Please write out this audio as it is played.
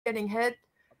getting hit.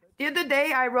 The other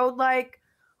day, I wrote like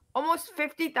almost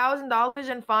 $50,000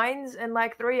 in fines in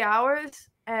like 3 hours,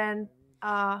 and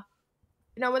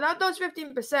without those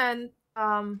 15%,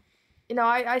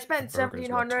 I spent Burger's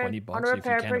what, 1,700 $20 on if you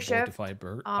repair can't per afford to shift, buy a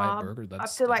burger. up to like I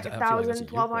feel like that's a 1,000, year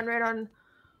break. 1,200 on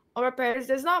repairs.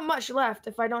 There's not much left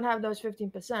if I don't have those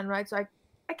 15%, right? So I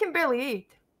can barely eat.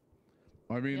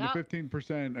 I mean, the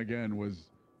 15% again was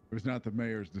not the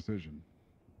mayor's decision.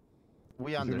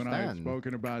 We understand. understand. I had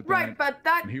spoken about that. Right, but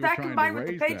that trying combined to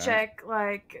with the raise that. paycheck,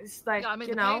 like it's like, Yeah, I mean,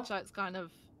 you the know, paycheck's kind of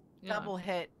double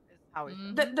hit is how it.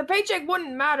 the paycheck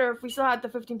wouldn't matter if we still had the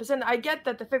 15%. I get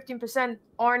that the 15%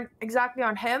 aren't exactly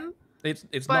on him. It's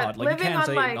but not. Like, you can't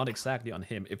say like, not exactly on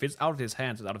him. If it's out of his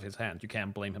hands, it's out of his hands. You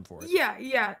can't blame him for it.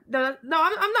 Yeah. No,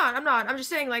 I'm not. I'm just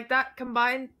saying, like, that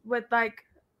combined with, like,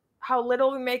 how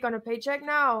little we make on a paycheck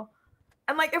now.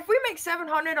 And, like, if we make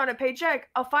 $700 on a paycheck,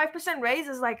 a 5% raise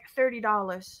is, like,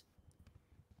 $30.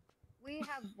 We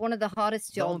have one of the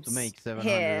hardest jobs. Don't make 700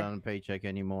 here. on a paycheck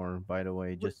anymore, by the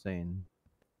way, just saying.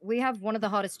 We have one of the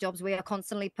hardest jobs. We are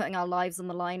constantly putting our lives on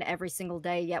the line every single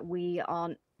day, yet we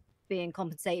aren't being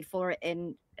compensated for it.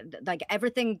 In like,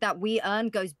 everything that we earn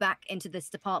goes back into this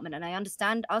department, and I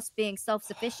understand us being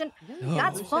self-sufficient.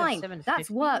 That's fine,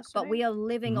 that's work, but we are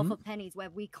living off of pennies where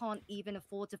we can't even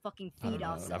afford to fucking feed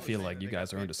ourselves. I feel like you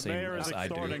guys earn the same as I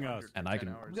do, and I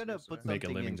can make a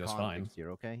living just fine. Here,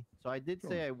 okay? So I did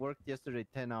say I worked yesterday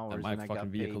 10 hours, and my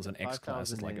fucking vehicle's an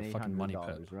X-Class is like a fucking money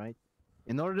pit. Right?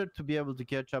 In order to be able to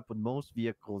catch up with most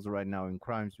vehicles right now in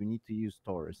crimes, we need to use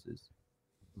Tauruses.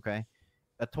 Okay?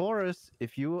 A Taurus,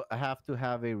 if you have to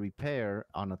have a repair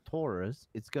on a Taurus,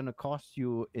 it's going to cost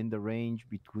you in the range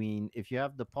between, if you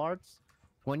have the parts,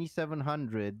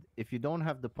 2,700. If you don't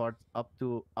have the parts,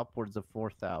 upwards of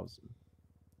 4,000.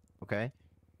 Okay?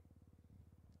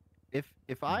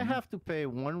 If I have to pay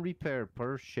one repair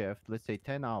per shift, let's say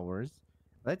 10 hours,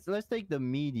 let's take the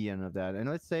median of that, and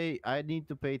let's say I need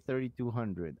to pay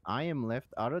 3,200. I am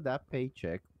left out of that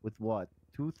paycheck with what?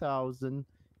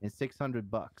 2,600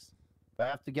 bucks. I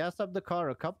have to gas up the car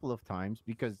a couple of times,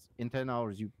 because in 10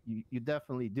 hours you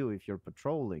definitely do if you're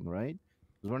patrolling, right?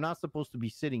 Because we're not supposed to be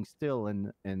sitting still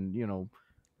and you know,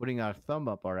 putting our thumb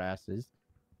up our asses.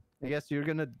 I guess you're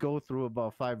gonna go through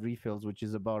about 5 refills, which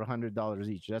is about $100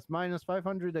 each. That's minus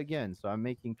 500 again, so I'm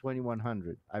making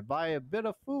 2,100. I buy a bit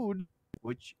of food,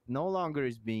 which no longer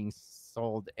is being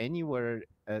sold anywhere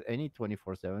at any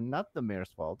 24/7. Not the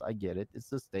mayor's fault. I get it. It's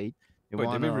the state. They Wait,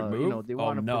 wanna, did we remove? you know, they oh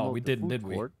wanna no, we the didn't, food did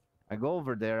we? court. I go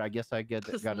over there. I guess I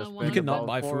gotta spend. You cannot about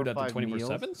buy 4 food or at the 5 meals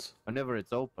 24/7s whenever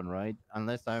it's open, right?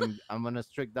 Unless I'm on a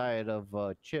strict diet of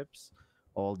chips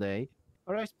all day,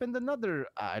 or I spend another,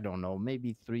 I don't know,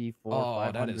 maybe $300,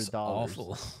 $400, that is $500.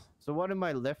 awful. So what am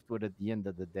I left with at the end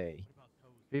of the day?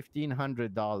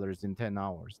 $1,500 in 10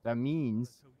 hours. That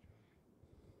means.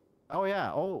 Oh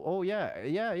yeah.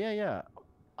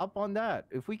 Up on that.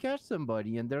 If we catch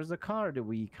somebody and there's a car that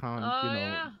we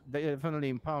can't, definitely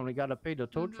impound, we gotta pay the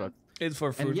tow truck. It's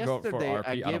for food, and yesterday, yesterday, for RP.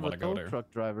 I I don't gave want a to go tow there.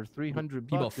 truck driver $300.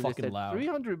 People and they fucking said, loud.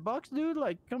 $300, dude.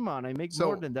 Like, come on, I make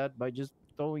more than that by just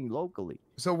towing locally.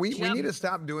 So we need to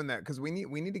stop doing that, because we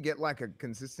need to get like a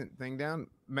consistent thing down.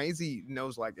 Maisie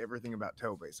knows like everything about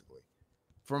tow, basically.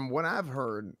 From what I've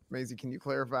heard, Maisie, can you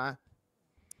clarify?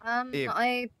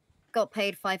 I got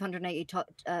paid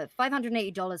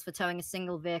 $580 for towing a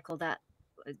single vehicle that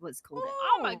was called it.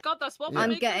 Oh my god, that's what we're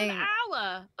making an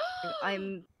hour.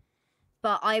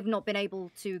 But I've not been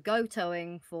able to go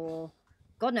towing for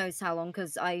God knows how long,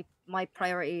 because my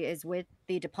priority is with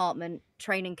the department,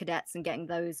 training cadets and getting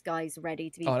those guys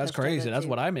ready to be. Oh, that's crazy. That's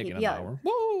what I make in an hour.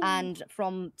 Woo! And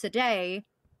from today,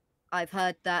 I've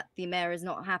heard that the mayor is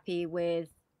not happy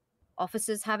with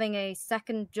officers having a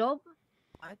second job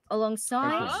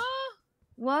alongside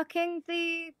working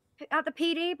at the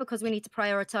PD, because we need to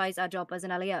prioritize our job as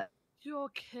an LEO. You're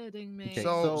kidding me. Okay,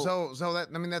 so that,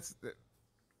 I mean, that's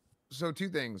so 2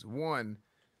 things. One,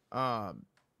 I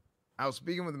was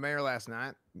speaking with the mayor last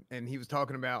night, and he was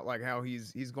talking about like how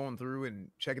he's going through and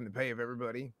checking the pay of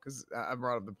everybody, because I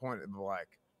brought up the point of like,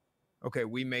 okay,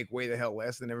 we make way the hell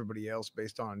less than everybody else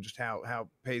based on just how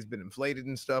pay's been inflated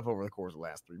and stuff over the course of the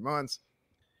last 3 months.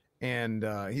 And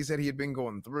he said he had been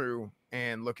going through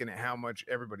and looking at how much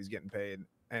everybody's getting paid,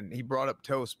 and he brought up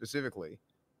tow specifically.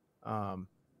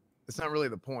 It's not really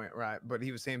the point, right? But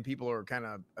he was saying people are kind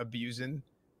of abusing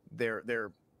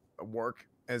their work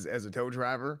as a tow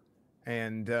driver,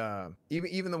 and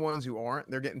even the ones who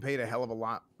aren't, they're getting paid a hell of a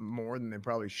lot more than they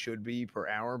probably should be per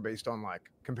hour based on like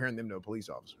comparing them to a police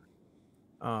officer.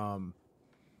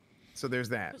 So there's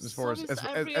that. But as far as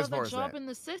every other job in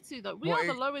the city, though, we are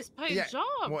the lowest paid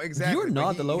job. Well, exactly. You're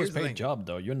not the lowest paid job,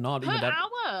 though. You're not per even that.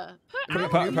 hour.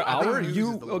 Per hour?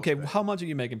 Okay? How much are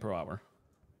you making per hour?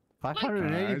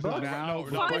 580 bucks.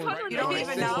 You don't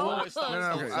even know.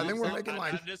 No, I think we're making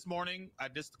like this morning. I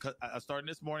started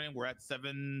this morning. We're at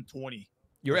 720.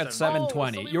 You're at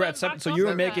 720. You're at 7. So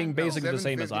you're making basically the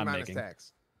same as I'm making.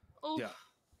 Oh. Yeah.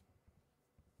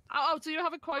 Oh, do you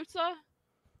have a quota?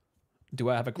 Do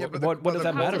I have a quota? What does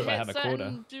that matter if I have a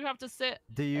quota? Do you have to sit?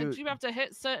 Do you have to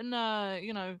hit certain,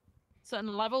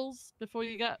 certain levels before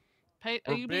you get paid?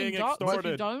 Are you being being docked if you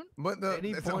extorted. don't? But at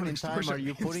any point in time, are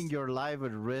you putting your life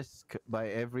at risk by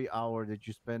every hour that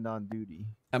you spend on duty?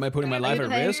 Am I putting my life at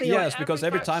risk? Yes, because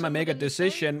every time I make a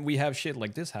decision, we have shit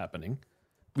like this happening.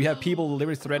 We have people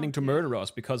literally threatening to murder us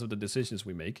because of the decisions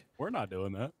we make. We're not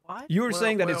doing that. What? You were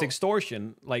saying that it's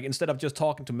extortion, like instead of just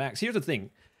talking to Max. Here's the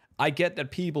thing. I get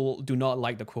that people do not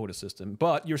like the quota system,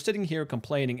 but you're sitting here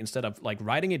complaining instead of like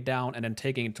writing it down and then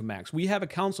taking it to Max. We have a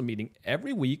council meeting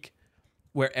every week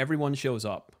where everyone shows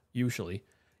up, usually.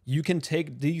 You can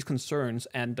take these concerns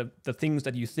and the things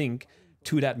that you think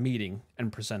to that meeting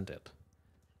and present it.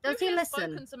 Does Who he here has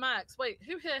listen? spoken to Max? Wait,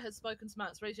 who here has spoken to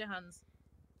Max? Raise your hands.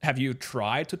 Have you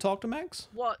tried to talk to Max?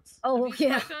 What? Oh, have you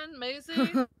yeah. spoken, Maisie?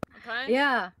 Okay.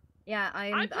 Yeah.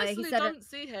 I personally he said don't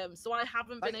see him, so I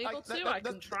haven't been able to. I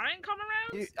can try and come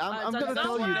around. I'm does gonna that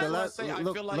tell you work? the last. I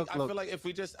Look, feel like look. I feel like if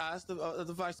we just ask the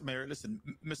vice mayor, listen,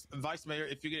 Miss Vice Mayor,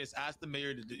 if you could just ask the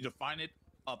mayor to define it,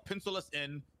 pencil us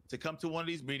in to come to one of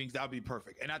these meetings, that would be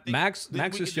perfect. And I think Max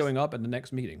is showing up at the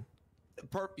next meeting.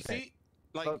 See,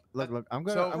 like Look. I'm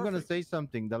gonna say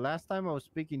something. The last time I was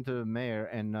speaking to the mayor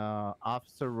and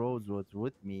Officer Rhodes was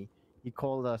with me, he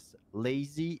called us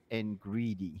lazy and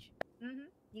greedy.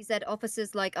 He said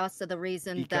officers like us are the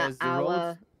reason Because that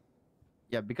our...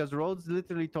 because Rhodes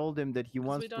literally told him that he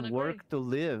wants to work to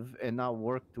live and not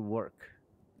work to work.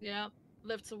 Yeah,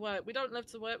 live to work. We don't live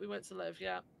to work. We work to live.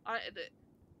 Yeah,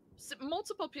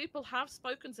 multiple people have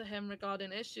spoken to him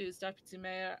regarding issues, Deputy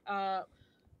Mayor.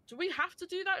 Do we have to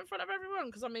do that in front of everyone?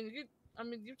 Because I mean,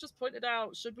 you've just pointed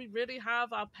out. Should we really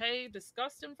have our pay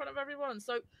discussed in front of everyone?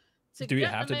 So, do you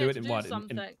have to do it in what?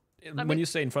 When you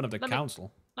say in front of the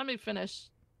council? Let me finish,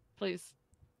 please.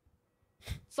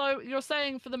 So you're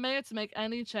saying for the mayor to make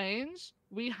any change,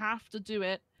 we have to do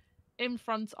it in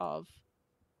front of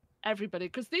everybody,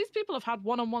 because these people have had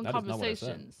one-on-one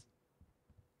conversations,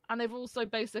 and they've also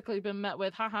basically been met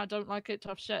with, haha, don't like it,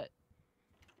 tough shit.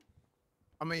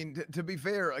 I mean, to be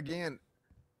fair, again,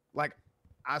 like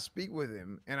I speak with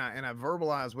him and I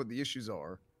verbalize what the issues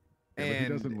are, and but he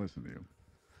doesn't listen to you.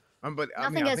 But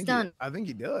Nothing gets done. I think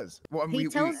he does. Well, he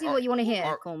tells you what you want to hear,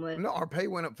 Cornwood. No, our pay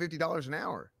went up $50 an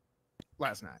hour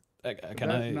last night.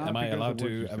 Am I allowed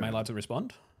to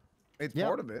respond? It's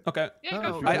part of it. Okay.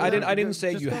 Yeah, I didn't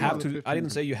say you have to. I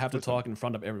didn't say you have to talk in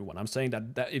front of everyone. I'm saying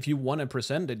that if you want to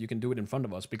present it, you can do it in front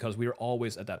of us because we're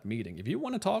always at that meeting. If you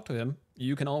want to talk to him,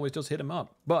 you can always just hit him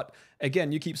up. But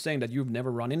again, you keep saying that you've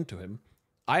never run into him.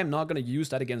 I am not going to use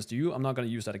that against you. I'm not going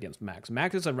to use that against Max.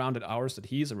 Max is around at hours that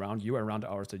he's around. You are around at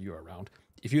hours that you're around.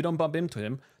 If you don't bump into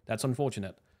him, that's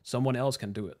unfortunate. Someone else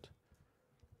can do it.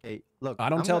 Hey, look. I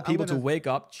don't tell people to wake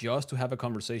up just to have a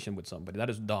conversation with somebody.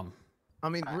 That is dumb. I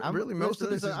mean, really, most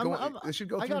of this is going. This should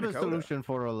go through I got Dakota. a solution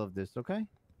for all of this. Okay.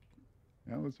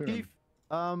 Yeah, let's hear Chief,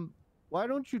 why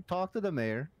don't you talk to the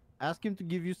mayor? Ask him to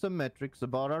give you some metrics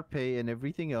about our pay and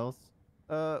everything else.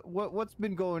 What's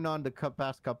been going on the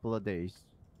past couple of days?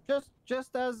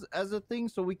 Just as a thing,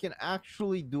 so we can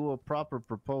actually do a proper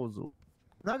proposal.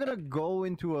 I'm not gonna go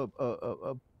into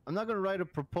I'm not gonna write a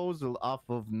proposal off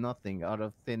of nothing, out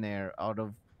of thin air, out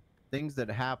of things that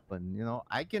happen. You know,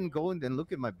 I can go and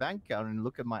look at my bank account and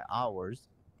look at my hours.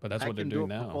 But that's what they're doing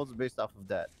now. I can do a proposal based off of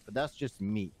that. But that's just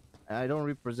me. I don't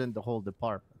represent the whole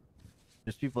department.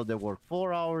 There's people that work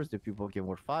 4 hours. There's people who can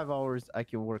work 5 hours. I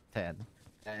can work 10.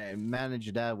 And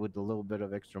manage that with a little bit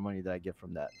of extra money that I get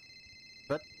from that.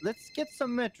 But let's get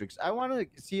some metrics. I want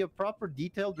to see a proper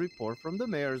detailed report from the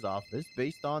mayor's office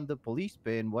based on the police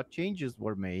pay and what changes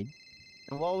were made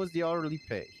and what was the hourly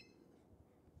pay.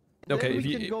 Okay, then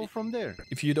we can go from there.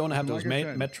 If you don't have those Like I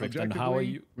said, metrics, then how are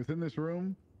you? Within this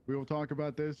room, we will talk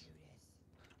about this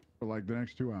for like the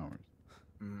next 2 hours.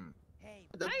 Hey,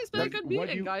 it's been a good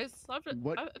meeting, guys. I think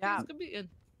it's a good meeting.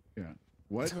 Yeah.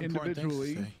 What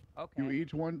individually you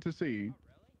each want to see,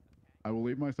 I will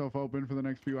leave myself open for the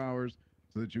next few hours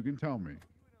so that you can tell me.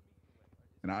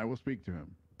 And I will speak to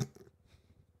him.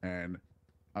 And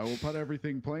I will put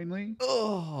everything plainly.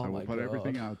 Oh, I will put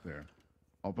everything out there.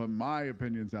 I'll put my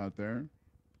opinions out there.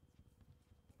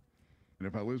 And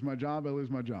if I lose my job, I lose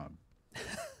my job.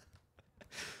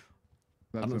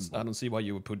 I don't see why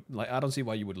you would I don't see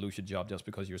why you would lose your job just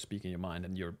because you're speaking your mind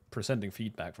and you're presenting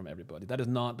feedback from everybody. That is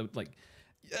not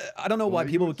I don't know why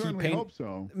people would keep painting. Hope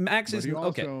so. Max is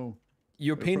okay.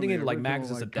 You're painting it like Max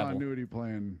is a devil. Continuity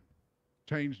plan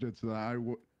changed it so that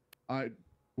I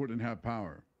wouldn't have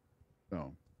power.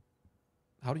 So.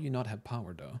 How do you not have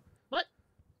power, though? What?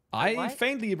 I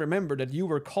faintly remember that you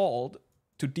were called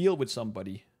to deal with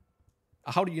somebody.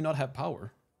 How do you not have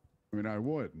power? I mean, I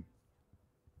would,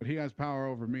 but he has power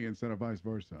over me instead of vice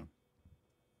versa.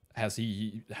 Has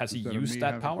he Instead used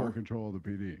that power? Full control of the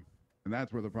PD, and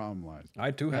that's where the problem lies.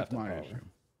 I too have that's my power.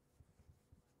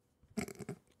 issue.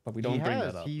 But we don't bring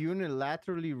that up. He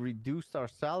unilaterally reduced our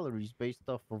salaries based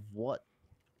off of what?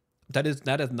 That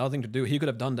has nothing to do. He could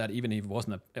have done that even if he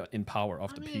wasn't in power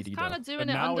of the PD. He's kind of doing But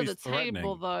it now under he's the threatening.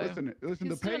 table, though. Listen.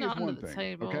 The pay is one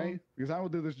thing, okay? Because I will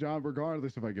do this job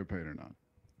regardless if I get paid or not.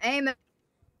 Amen.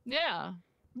 Yeah.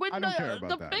 With I don't care about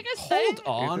the that. biggest Hold thing.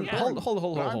 on. Yeah.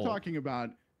 Hold. I'm talking about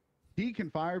he can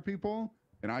fire people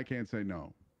and I can't say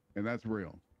no, and that's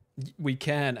real. We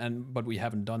can, but we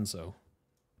haven't done so.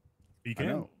 You can.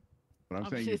 I know, but I'm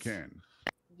saying you can.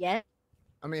 Yeah.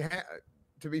 I mean,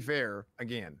 to be fair,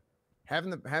 again,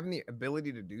 having the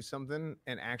ability to do something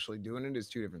and actually doing it is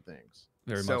two different things.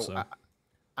 Very much so.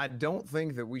 I don't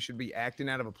think that we should be acting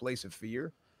out of a place of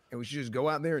fear, and we should just go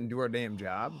out there and do our damn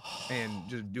job and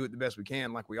just do it the best we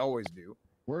can, like we always do.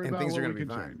 Worry and about things what are we going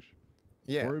to can be fine. change.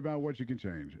 Yeah. Worry about what you can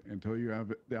change until you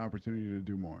have the opportunity to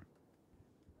do more.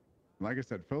 Like I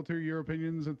said, filter your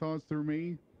opinions and thoughts through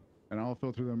me, and I'll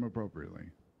filter them appropriately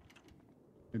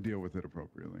and deal with it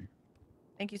appropriately.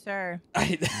 Thank you, sir.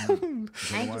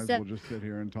 Otherwise, we'll just sit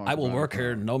here and talk. I will work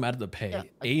here no matter the pay. Yeah.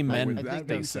 Amen. With that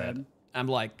They being said. said, I'm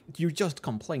like, you just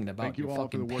complained about thank you your all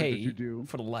for the fucking work that pay you do.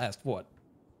 for the last You're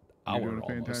hour doing a almost.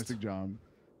 fantastic job.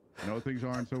 I know things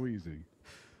aren't so easy.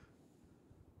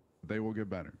 But they will get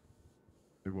better.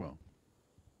 They will.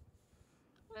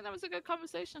 I think that was a good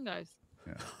conversation, guys.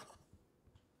 Yeah.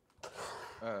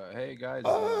 Hey guys,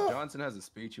 Johnson has a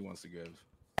speech he wants to give.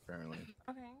 Apparently.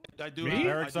 Okay. I do. Me?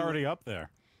 Eric's already up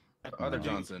there. Other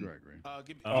Johnson.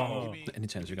 Give me, Any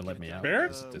chance you can let me out?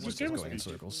 Barracks? This What is game just was going in it?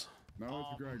 circles. No,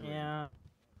 it's Gregory. Yeah.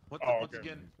 What's okay.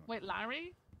 again? Wait,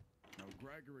 Larry? No,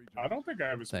 Gregory. I don't think I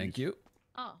have a speech. Thank you.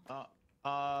 Oh. Yeah.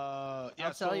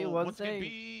 I'll tell you one once again,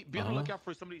 thing. be on the lookout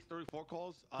for some of these 34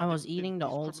 calls. I was These eating the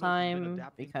old criminals have been time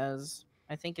adapting. because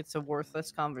I think it's a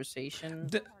worthless conversation.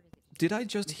 Did I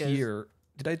just Because- hear?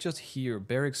 Did I just hear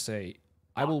Barrick say,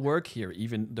 "I will work here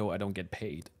even though I don't get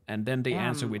paid"? And then they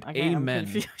answer with Again, I'm "Amen."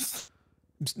 confused.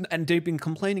 And they've been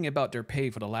complaining about their pay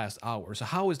for the last hour. So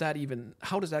how is that even?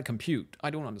 How does that compute?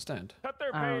 I don't understand. Cut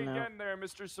their I pay don't know. again there,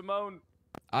 Mr. Simone.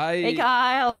 Hey,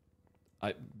 Kyle.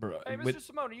 Bro, Hey, Mr.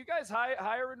 Simone, are you guys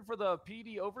hiring for the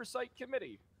PD Oversight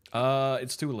Committee?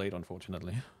 it's too late,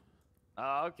 unfortunately.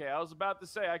 Okay, I was about to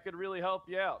say I could really help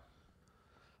you out.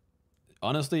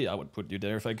 Honestly, I would put you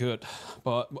there if I could,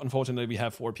 but unfortunately, we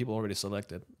have 4 people already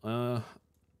selected. Oh,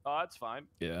 that's fine.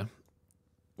 Yeah.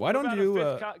 Why What don't about you,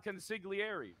 a fifth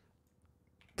consigliere?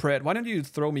 Pred? Why don't you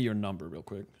throw me your number real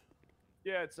quick?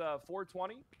 Yeah, it's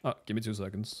 420. Oh, give me 2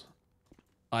 seconds.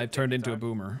 I've turned into a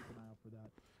boomer.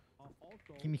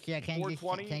 Can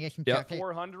I get some Yep.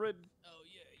 400.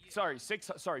 Sorry,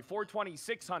 420,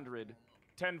 600,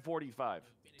 1045.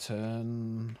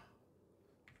 10,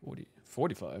 40,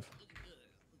 45.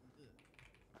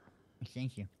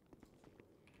 Thank you.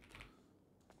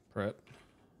 Pred.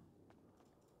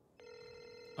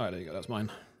 All right, there you go. That's mine.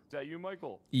 Is that you,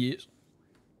 Michael? Yes.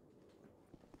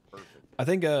 Perfect. I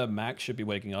think Max should be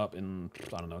waking up in,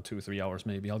 I don't know, 2 or 3 hours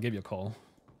maybe. I'll give you a call.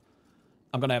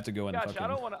 I'm gonna have to go and Gotcha. fucking... I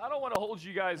don't want to hold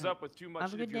you guys up with too much.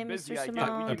 Have a If good you're day, busy, Mr. I get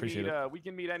Simone. I appreciate it. We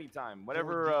can meet anytime.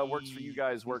 Whatever works for you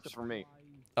guys works for me.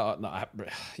 No, I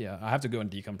have to go and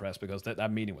decompress because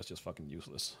that meeting was just fucking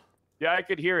useless. Yeah, I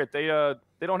could hear it. They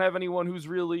don't have anyone who's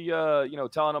really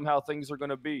telling them how things are going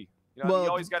to be. You know, Well, you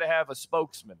always got to have a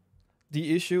spokesman.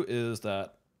 The issue is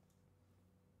that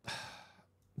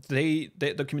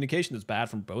the communication is bad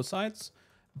from both sides,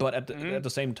 but at the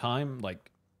same time, like,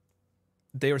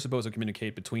 they are supposed to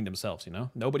communicate between themselves. You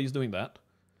know, nobody's doing that.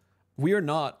 We are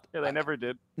not. Yeah, they never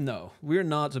did. No, we're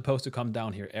not supposed to come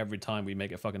down here every time we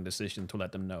make a fucking decision to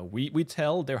let them know. We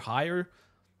tell their higher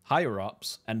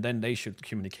ups, and then they should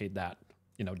communicate that,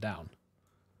 down.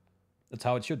 That's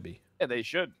how it should be. Yeah, they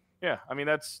should. Yeah, I mean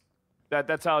that's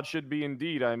how it should be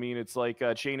indeed. I mean, it's like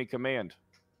a chain of command.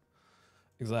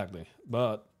 Exactly,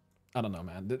 but I don't know,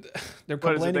 man. They're What is it?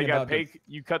 complaining They got about pay.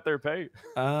 You cut their pay.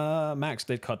 Max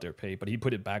did cut their pay, but he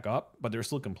put it back up. But they're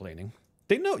still complaining.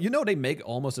 They know, they make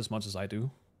almost as much as I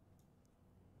do,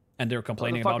 and they're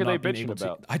complaining about not being able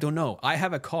to. I don't know. I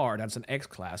have a car that's an X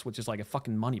class, which is like a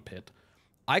fucking money pit.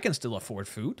 I can still afford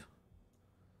food.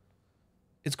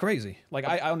 It's crazy. Like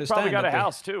I understand. Probably got that a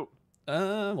house too.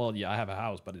 Well, yeah, I have a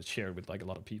house, but it's shared with like a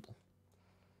lot of people.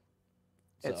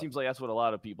 So, It seems like that's what a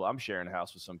lot of people. I'm sharing a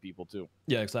house with some people too.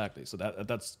 yeah, exactly. So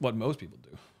that's what most people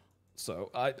do.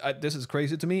 So I this is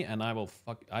crazy to me, and I will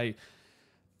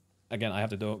again, I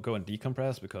have to go and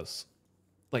decompress because,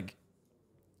 like,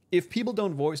 if people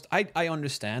don't voice, I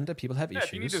understand that people have issues.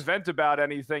 If you need to vent about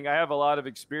anything, I have a lot of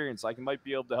experience. I might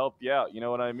be able to help you out. You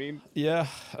know what I mean? Yeah.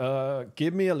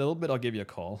 Give me a little bit. I'll give you a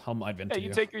call. I might vent to you.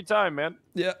 You take your time, man.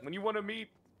 Yeah. When you want to meet,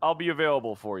 I'll be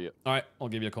available for you. All right. I'll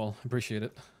give you a call. Appreciate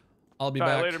it. I'll be All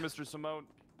right, back later, Mr. Simone.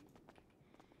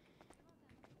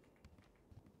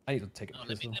 I need to take a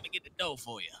piss. Let me get the dough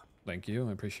for you. Thank you.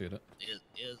 I appreciate it.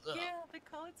 Is up. Yeah, they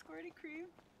call it squirty cream.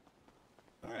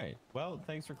 All right. Well,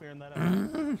 thanks for clearing that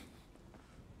up.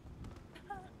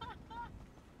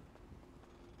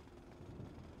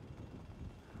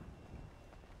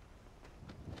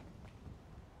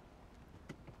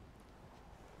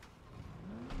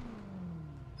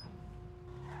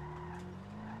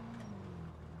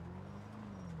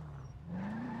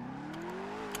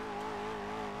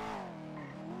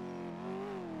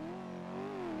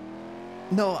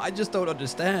 No, I just don't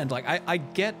understand. Like, I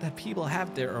get that people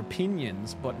have their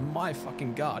opinions, but my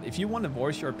fucking god, if you want to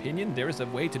voice your opinion, there is a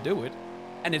way to do it.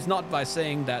 And it's not by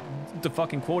saying that the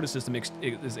fucking quota system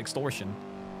is extortion.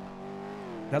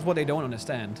 That's what they don't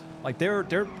understand. Like,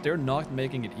 they're not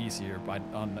making it easier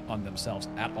on themselves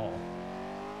at all.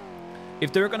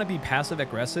 If they're gonna be passive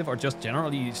aggressive or just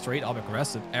generally straight up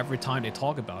aggressive every time they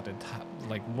talk about it,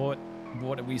 like what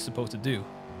are we supposed to do?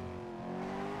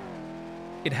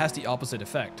 It has the opposite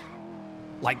effect.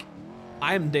 Like,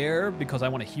 I'm there because I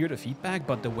want to hear the feedback,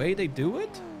 but the way they do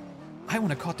it, I want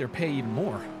to cut their pay even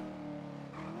more.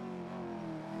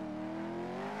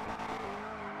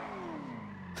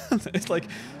 It's like,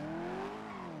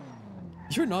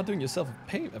 you're not doing yourself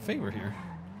a favor here.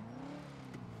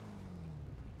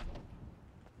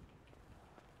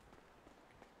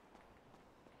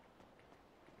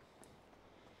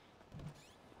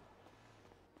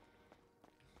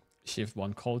 Shift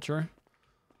 1 culture.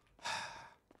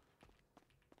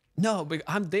 No, but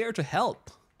I'm there to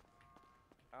help.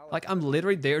 Like, I'm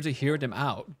literally there to hear them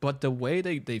out. But the way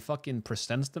they fucking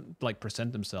present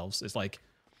themselves is like...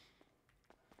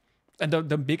 And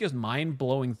the biggest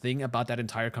mind-blowing thing about that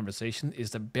entire conversation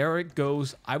is that Barrett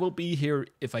goes, I will be here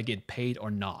if I get paid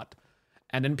or not.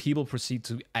 And then people proceed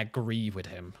to agree with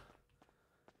him.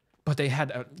 But they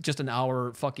had just an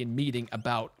hour fucking meeting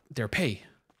about their pay.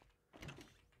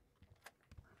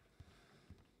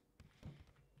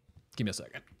 Give me a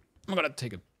second. I'm gonna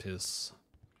take a piss.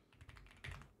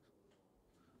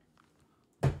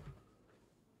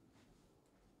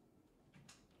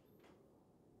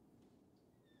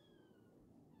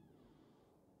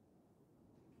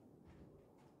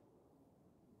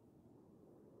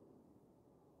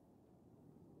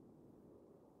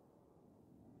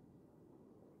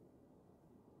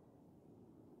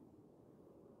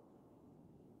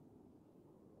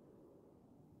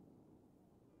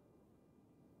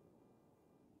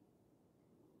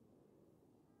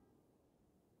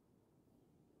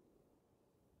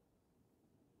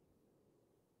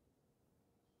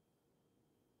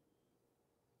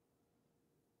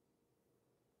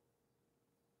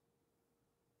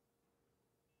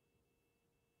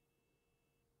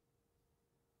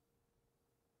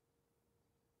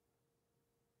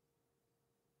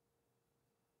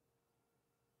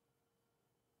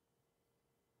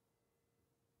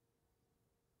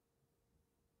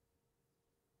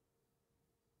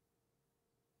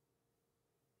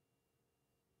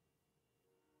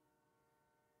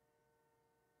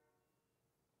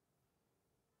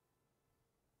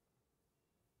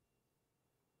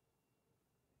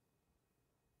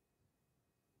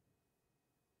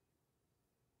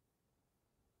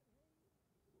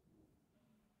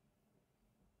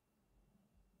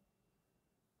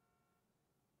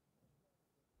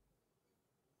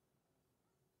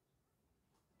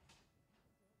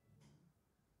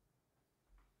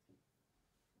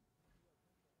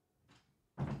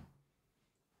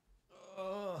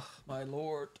 Oh, my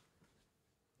lord.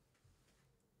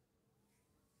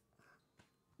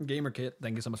 Gamer Kit,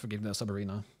 thank you so much for giving that sub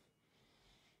arena.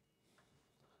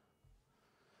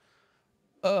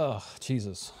 Oh,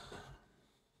 Jesus.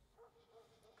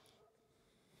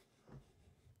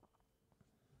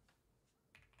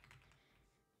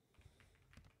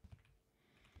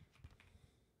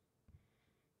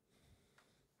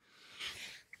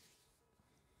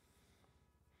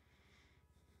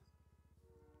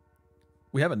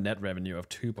 We have a net revenue of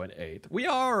 2.8. We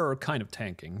are kind of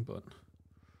tanking, but...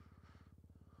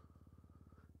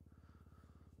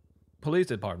 Police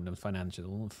department of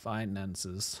financial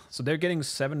finances. So they're getting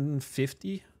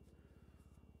 750.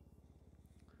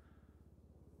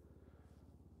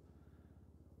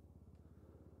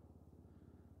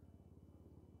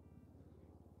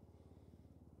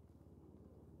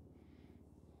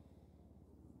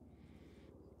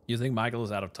 You think Michael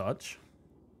is out of touch?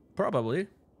 Probably.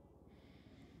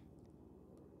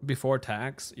 Before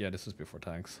tax? Yeah, this is before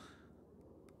tax.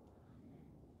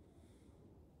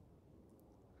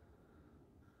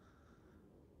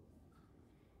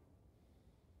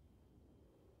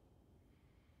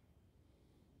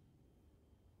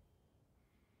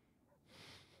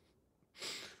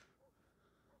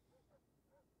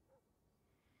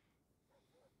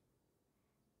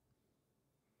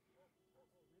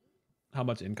 How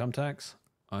much income tax?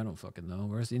 I don't fucking know.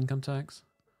 Where's the income tax?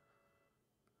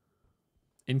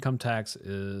 Income tax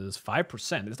is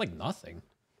 5%. It's like nothing.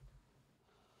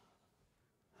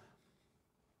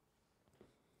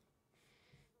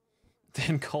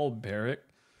 Then call Barrick.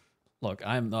 Look,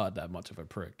 I'm not that much of a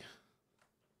prick.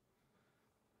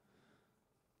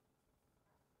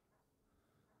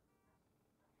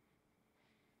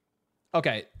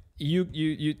 Okay, you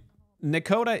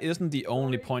Nakota isn't the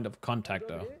only point of contact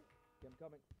though.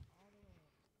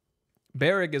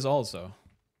 Barrick is also.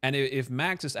 And if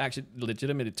Max is actually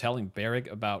legitimately telling Barrick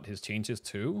about his changes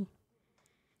too,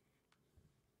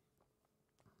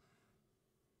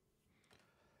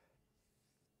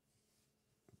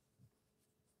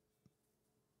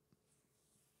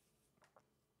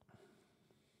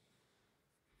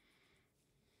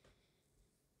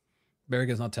 Barrick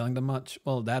is not telling them much.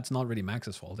 Well, that's not really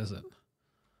Max's fault, is it?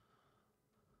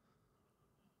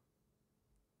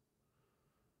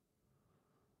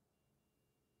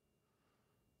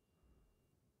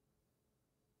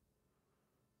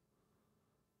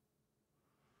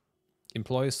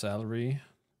 Employee salary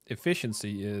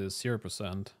efficiency is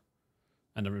 0%,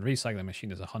 and the recycling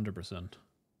machine is 100%.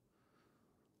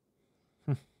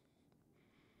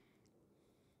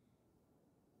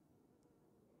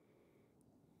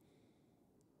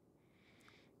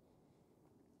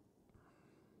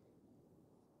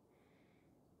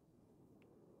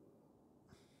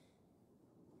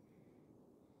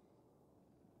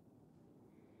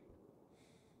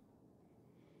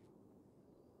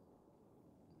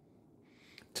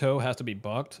 Toe has to be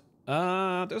bugged.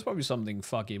 There's probably something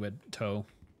fucky with toe.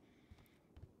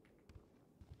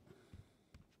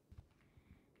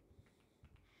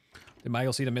 Did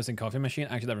Michael see the missing coffee machine?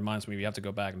 Actually, that reminds me, we have to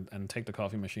go back and take the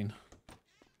coffee machine.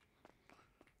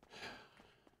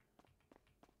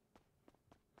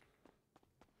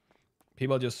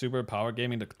 People just super power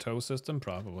gaming the toe system?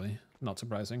 Probably. Not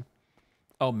surprising.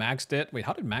 Oh, Max did? Wait,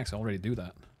 how did Max already do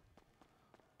that?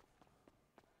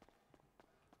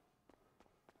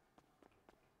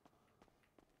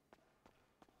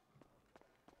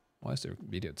 Why is there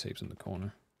videotapes in the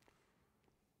corner?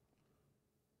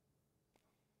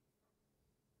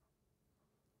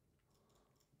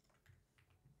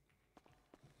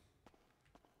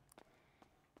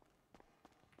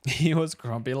 He was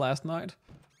grumpy last night.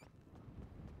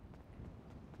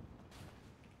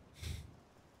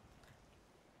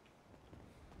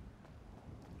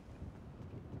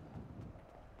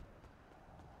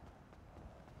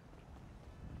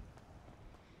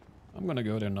 I'm gonna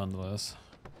go there nonetheless.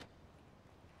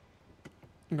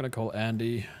 I'm gonna call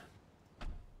Andy.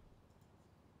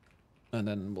 And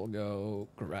then we'll go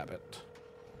grab it.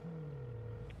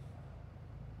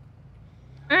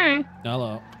 Hey.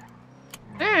 Hello.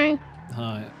 Hey.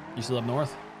 Hi. You still up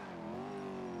north?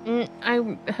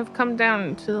 I have come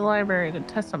down to the library to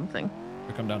test something.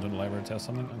 You come down to the library to test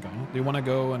something? Okay. Do you want to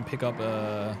go and pick up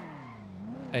a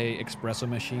espresso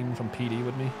machine from PD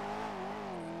with me?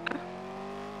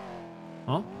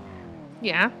 Huh?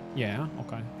 Yeah. Yeah,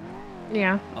 okay.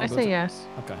 Yeah, I say yes.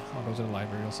 Okay, I'll go to the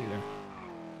library. I'll see you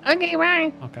there. Okay,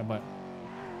 bye. Okay, bye.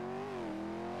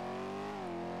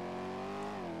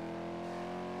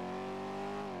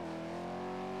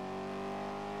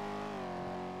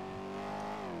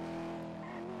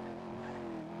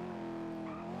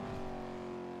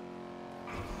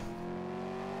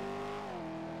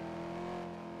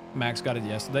 Max got it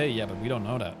yesterday? Yeah, but we don't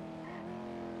know that.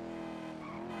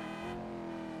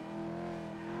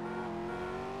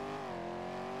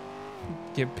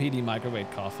 Give PD microwave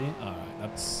coffee? Alright,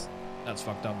 that's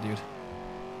fucked up, dude.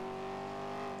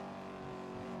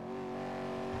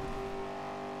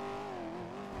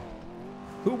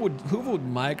 Who would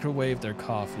microwave their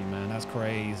coffee, man? That's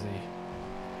crazy.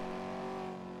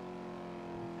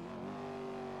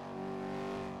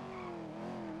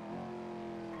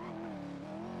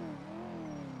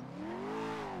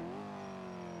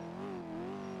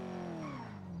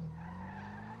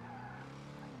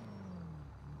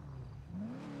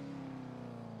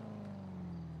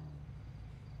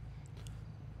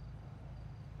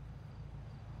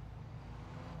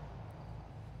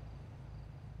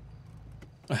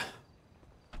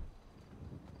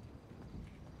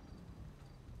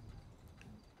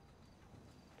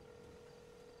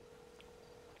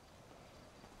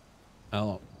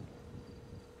 Hello.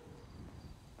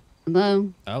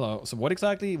 Hello. Hello. So what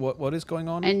exactly? What is going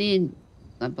on? I need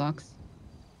a box.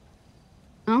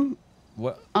 Oh.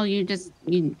 What? Oh, you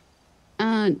shouldn't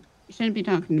be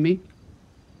talking to me.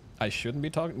 I shouldn't be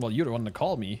talking. Well, you're the one to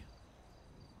call me.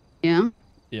 Yeah.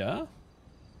 Yeah.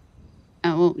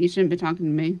 Oh well, you shouldn't be talking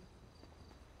to me.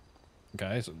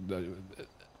 Okay. So.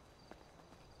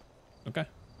 Okay.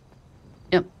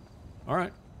 Yep. All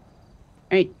right.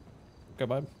 All right. Okay,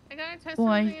 bye. I gotta test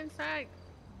Boy. something inside.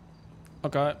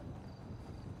 Okay.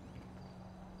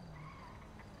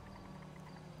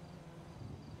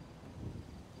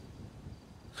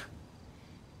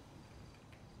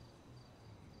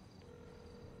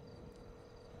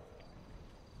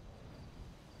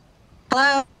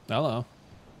 Hello. Hello.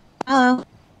 Hello.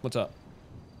 What's up?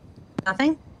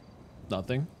 Nothing.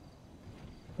 Nothing.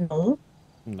 No.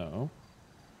 No.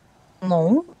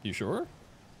 No. You sure?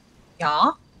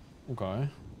 Yeah. Okay. Are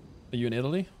you in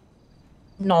Italy?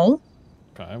 No.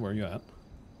 Okay. Where are you at?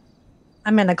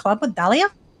 I'm in a club with Dahlia.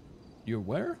 You're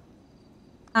where?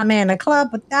 I'm in a club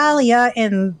with Dahlia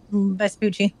in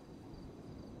Vespucci.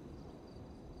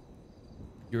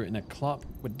 You're in a club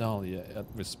with Dahlia at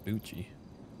Vespucci.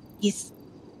 Yes.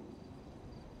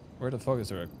 Where the fuck is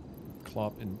there a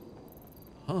club in?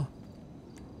 Huh?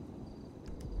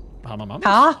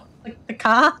 Car? Like the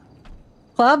car?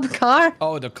 Club car?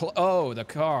 Oh, the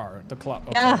car. The club.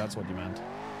 Okay, Yeah. that's what you meant.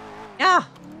 Yeah.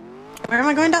 Where am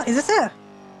I going down? Is this it?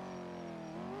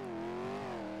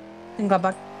 Can go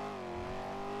back.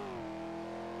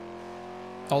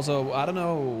 Also, I don't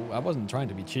know. I wasn't trying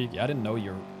to be cheeky. I didn't know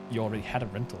you already had a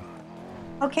rental.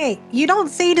 Okay, you don't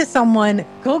say to someone,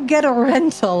 "Go get a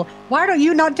rental." Why don't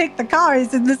you not take the car?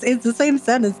 It's the same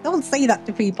sentence. Don't say that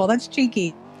to people. That's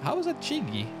cheeky. How is that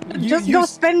cheeky? Go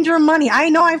spend your money. I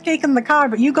know I've taken the car,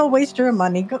 but you go waste your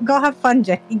money. Go have fun,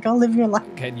 Jay. Go live your life.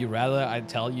 Can you rather I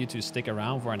tell you to stick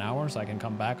around for an hour so I can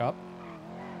come back up?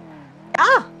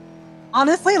 Yeah.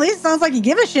 Honestly, at least it sounds like you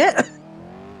give a shit.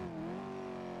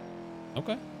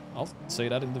 Okay, I'll say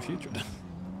that in the future.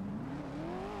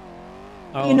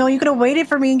 You know, you could have waited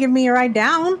for me and give me a ride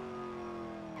down.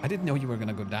 I didn't know you were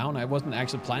gonna go down. I wasn't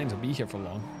actually planning to be here for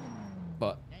long.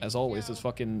 But as always, this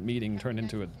fucking meeting turned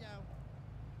into a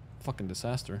fucking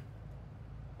disaster.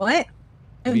 What?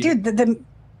 Meeting. Dude, the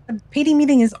PD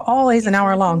meeting is always an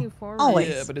hour long. Always.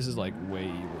 Yeah, but this is like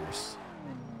way worse.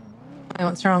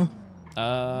 What's wrong?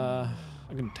 I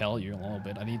can tell you a little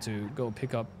bit. I need to go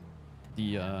pick up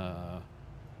the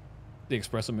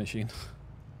espresso machine.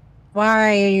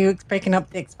 Why are you picking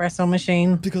up the espresso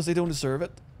machine? Because they don't deserve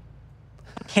it.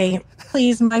 Okay,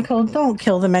 please, Michael, don't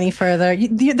kill them any further.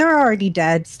 They're already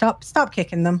dead. Stop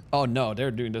kicking them. Oh no,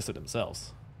 they're doing this to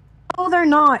themselves. Oh, they're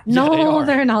not. Yeah, No, they are.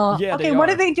 they're not. Yeah, okay, they what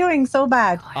are. are they doing so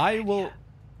bad? I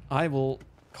will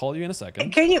call you in a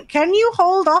second. Can you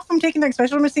hold off from taking the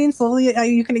espresso machine slowly?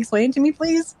 You can explain it to me,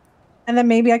 please, and then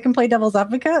maybe I can play devil's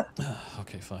advocate.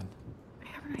 Okay, fine.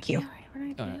 Thank you.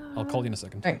 All right, I'll call you in a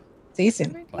second. All right, see you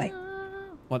soon. Bye.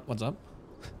 What's up?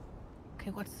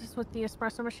 Okay, what's this with the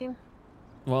espresso machine?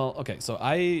 Well, okay,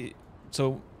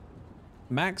 so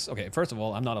Max. Okay, first of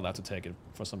all, I'm not allowed to take it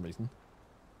for some reason.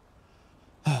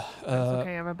 It's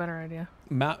okay, I have a better idea.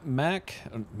 Max.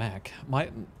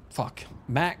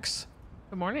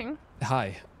 Good morning.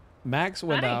 Hi, Max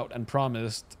went Hi. out and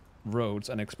promised Rhodes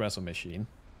an espresso machine.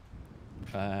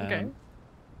 Okay.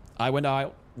 I went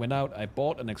out. I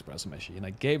bought an espresso machine. I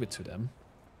gave it to them.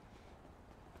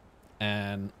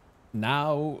 And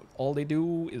now all they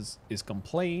do is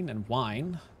complain and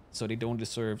whine, so they don't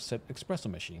deserve said espresso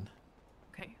machine.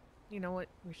 Okay, you know what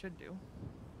we should do?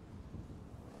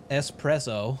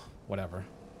 Espresso, whatever.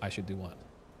 I should do what?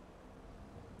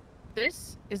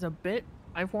 This is a bit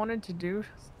I've wanted to do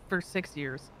for 6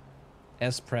 years.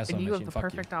 Espresso And you machine. have the Fuck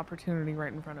perfect opportunity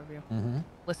right in front of you. Mm-hmm.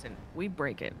 Listen, we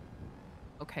break it.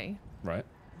 Okay? Right.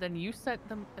 Then you set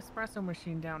the espresso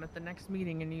machine down at the next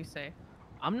meeting and you say,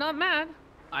 I'm not mad.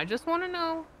 I just want to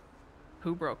know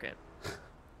who broke it.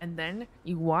 And then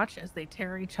you watch as they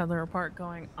tear each other apart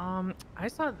going, I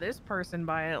saw this person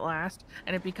buy it last,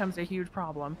 and it becomes a huge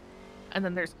problem. And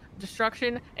then there's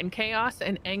destruction and chaos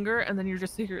and anger, and then you're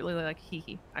just secretly like,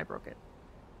 hee, I broke it.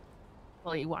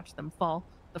 Well, you watch them fall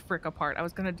the frick apart. I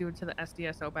was going to do it to the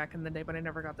SDSO back in the day, but I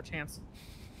never got the chance.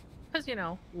 Because, you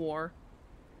know, war.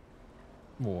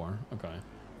 War, okay.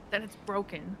 Then it's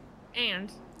broken.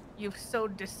 And you've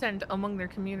sowed dissent among their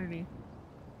community.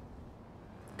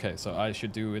 Okay, so I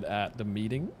should do it at the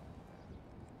meeting?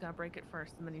 gotta break it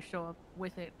first, and then you show up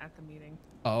with it at the meeting.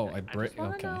 Oh, I just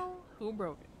wanna know who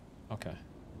broke it. Okay.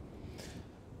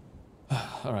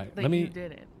 All right. That Let me. you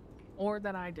did it, or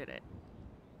that I did it.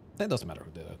 It doesn't matter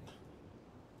who did it.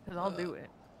 Because I'll do it,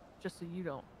 just so you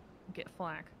don't get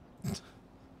flack.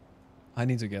 I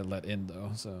need to get let in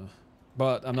though, so.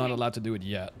 But I'm not allowed to do it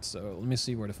yet, so let me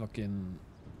see where the fucking.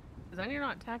 Because then you're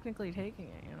not technically taking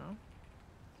it, you know?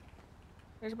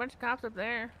 There's a bunch of cops up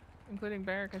there, including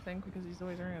Barrick, I think, because he's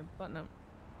always wearing a button up.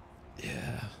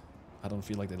 Yeah. I don't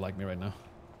feel like they like me right now.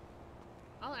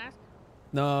 I'll ask.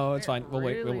 No, it's fine. We'll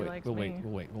wait. really We'll wait. likes We'll wait. me.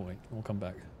 We'll wait. We'll wait. We'll come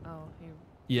back. Oh, he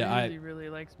Yeah, really, really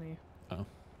likes me. Oh.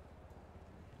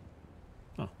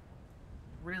 Oh.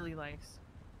 Really likes.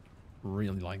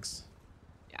 Really likes.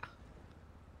 Yeah.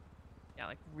 Yeah,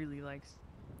 like really likes.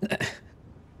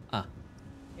 Ah.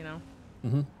 You know?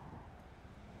 Mm-hmm.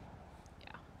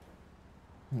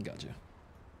 Yeah. Gotcha.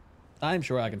 I'm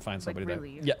sure I can find somebody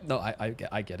really. that. Yeah. No,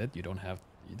 I get it. You don't have.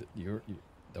 You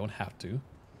don't have to.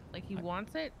 Like he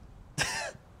wants it.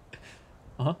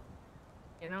 Uh-huh.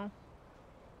 You know?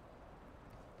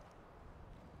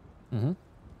 Mm-hmm.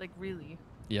 Like really.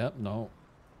 Yeah. No.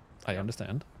 I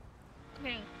understand.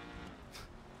 Okay.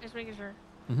 Just making sure.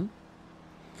 Mm-hmm.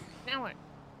 Now what?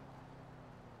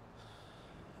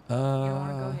 You don't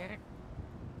want to go yet?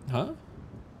 Huh?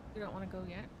 You don't want to go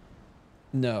yet?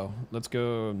 No. Let's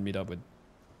go meet up with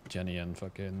Jenny and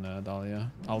fucking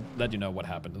Dahlia. I'll let you know what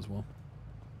happened as well.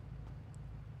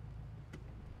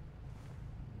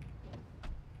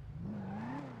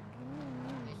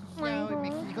 Slow, it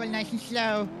makes you go nice and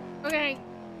slow. Okay.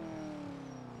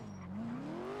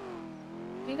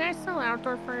 Do you guys sell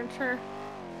outdoor furniture?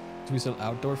 Do we sell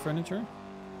outdoor furniture?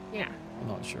 Yeah. I'm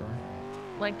not sure.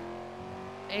 Like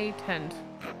a tent.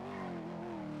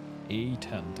 A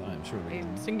tent. I'm sure we A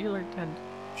can. singular tent.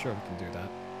 Sure, we can do that.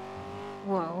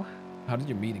 Whoa. How did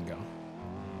your meeting go?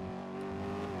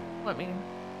 What meeting?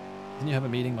 Didn't you have a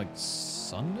meeting like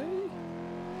Sunday?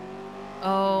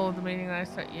 Oh, the meeting that I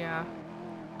said, yeah.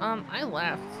 I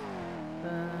left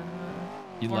the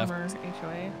You former left?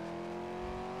 HOA.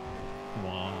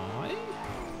 Why?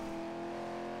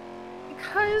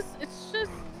 Because it's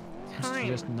just time.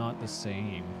 It's just not the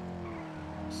same.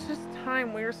 It's just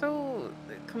time. We were so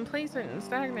complacent and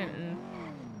stagnant and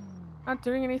not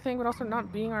doing anything, but also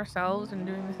not being ourselves and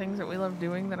doing the things that we love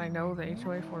doing that I know the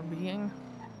HOA for being.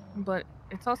 But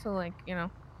it's also like, you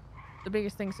know, the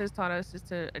biggest thing Sis taught us is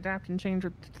to adapt and change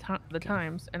with the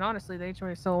times. And honestly, the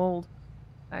HOA is so old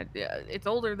that it's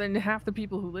older than half the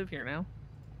people who live here now.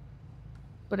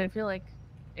 But I feel like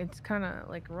it's kind of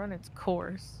like run its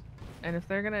course. And if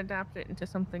they're going to adapt it into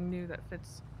something new that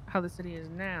fits how the city is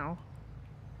now,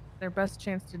 their best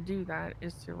chance to do that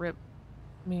is to rip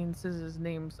me and Siz's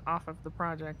names off of the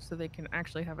project so they can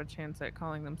actually have a chance at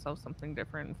calling themselves something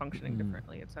different and functioning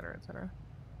differently, et cetera, et cetera.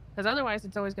 Because otherwise,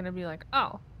 it's always going to be like,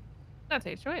 oh, that's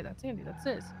HOA, that's Andy, that's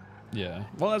Sis. Yeah.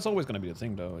 Well, that's always going to be the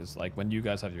thing, though. Is like when you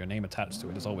guys have your name attached to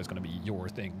it, it's always going to be your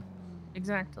thing.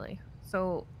 Exactly.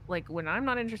 So, like, when I'm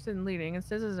not interested in leading and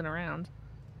Sis isn't around,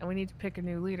 and we need to pick a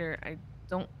new leader, I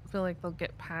don't feel like they'll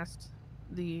get past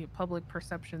the public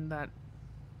perception that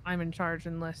I'm in charge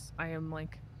unless I am,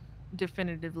 like,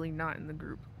 definitively not in the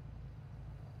group.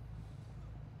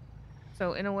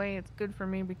 So, in a way, it's good for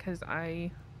me because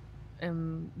I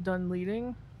am done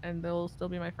leading, and they'll still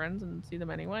be my friends and see them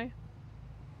anyway.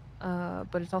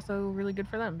 But it's also really good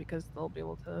for them because they'll be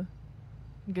able to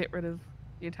get rid of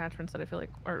the attachments that I feel like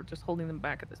are just holding them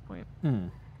back at this point.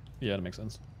 Yeah, that makes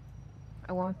sense.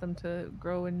 I want them to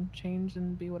grow and change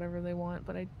and be whatever they want,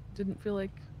 but I didn't feel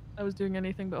like I was doing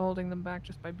anything but holding them back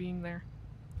just by being there.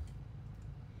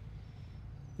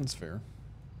 That's fair.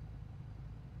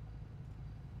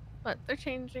 But they're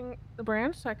changing the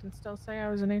branch, so I can still say I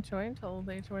was an HOA until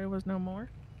the HOA was no more.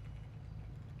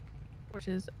 Which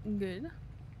is good.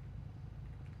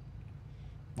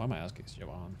 Why am I asking,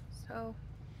 Siobhan? So,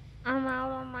 I'm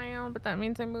out on my own, but that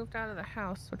means I moved out of the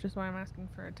house, which is why I'm asking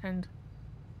for a tent.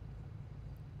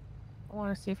 I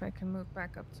want to see if I can move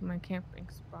back up to my camping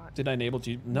spot. Did I enable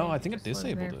you? No, I think I Just live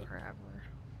disabled there it. forever.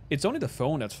 It's only the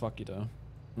phone that's fucky, though.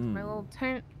 My little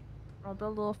tent. I'll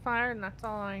build a little fire, and that's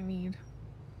all I need.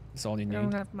 That's all you I don't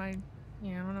need? have my, I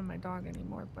don't have my dog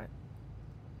anymore, but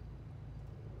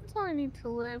that's all I need to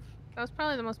live. That was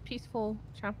probably the most peaceful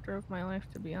chapter of my life,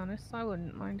 to be honest. So I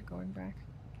wouldn't mind going back.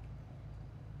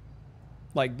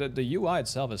 Like, the UI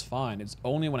itself is fine. It's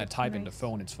only when I type in the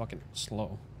phone, it's fucking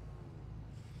slow.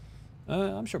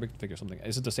 I'm sure we can figure something.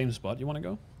 Is it the same spot you want to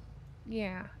go?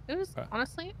 Yeah, it was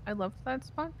honestly, I loved that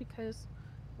spot because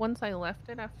once I left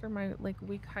it after my like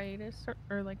week hiatus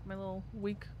or like my little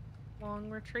week long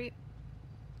retreat,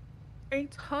 a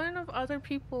ton of other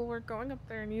people were going up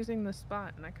there and using the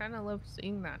spot, and I kind of loved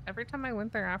seeing that. Every time I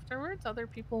went there afterwards, other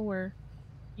people were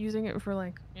using it for,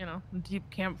 like, you know, deep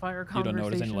campfire You don't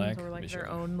notice any conversations lag? or like Let me their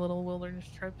show you. own little wilderness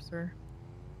trips, or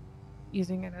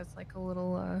using it as like a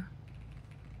little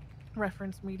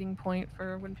reference meeting point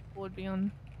for when people would be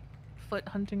on foot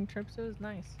hunting trips. It was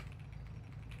nice.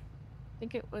 I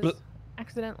think it was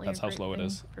accidentally That's a how great slow it thing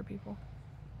is. for people.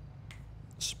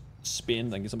 Spin,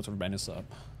 thank you so much for bringing this up.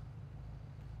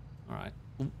 Alright,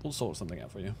 we'll sort something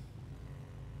out for you.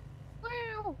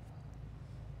 Wow.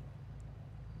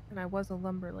 And I was a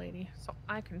lumber lady, so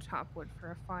I can chop wood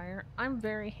for a fire. I'm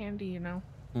very handy, you know.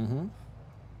 Mm-hmm.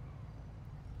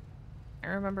 I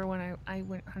remember when I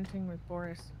went hunting with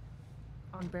Boris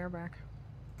on bareback.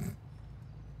 And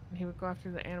he would go after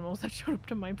the animals that showed up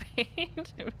to my bait.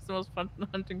 It was the most fun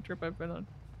hunting trip I've been on.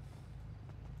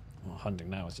 Well, hunting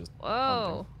now is just Whoa.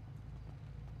 hunting.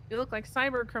 You look like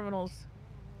cyber criminals.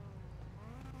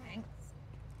 Thanks.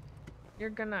 You're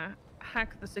gonna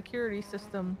hack the security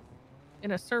system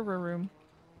in a server room.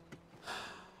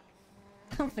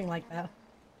 Something like that.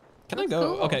 Can I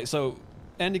go? Okay, so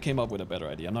Andy came up with a better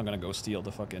idea. I'm not gonna go steal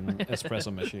the fucking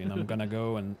espresso machine. I'm gonna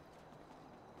go and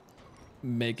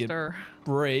make it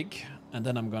break, and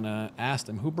then I'm gonna ask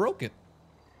them who broke it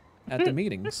at the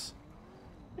meetings.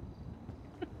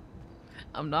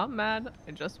 I'm not mad.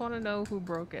 I just want to know who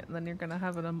broke it, and then you're gonna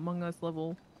have an Among Us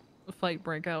level fight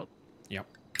break out. Yep.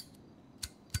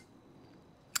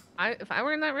 If I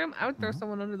were in that room, I would throw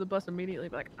someone under the bus immediately.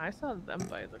 Be like, I saw them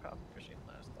buy the coffee machine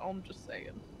last. I'm just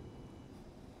saying.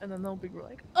 And then they'll be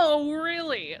like, oh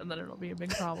really? And then it'll be a big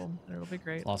problem, and it'll be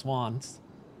great. +1s.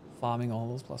 Farming all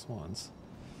those +1s.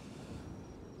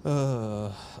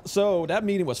 So that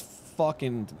meeting was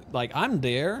fucking, like, I'm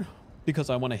there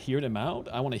because I want to hear them out.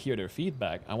 I want to hear their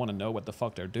feedback. I want to know what the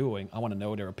fuck they're doing. I want to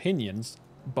know their opinions.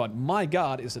 But my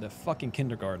God, is it a fucking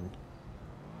kindergarten?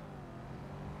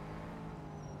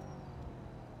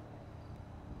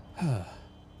 Endless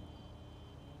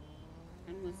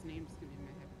names can be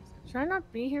my hyperception. Should I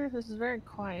not be here? This is very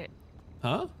quiet.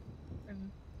 Huh?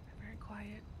 And very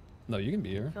quiet. No, you can be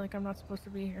I here. feel like I'm not supposed to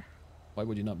be here. Why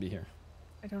would you not be here?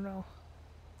 I don't know.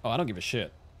 Oh, I don't give a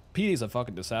shit. PD's a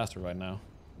fucking disaster right now.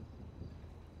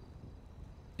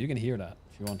 You can hear that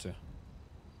if you want to.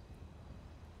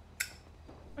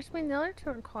 Which means the other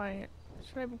two are quiet.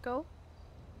 Should I go?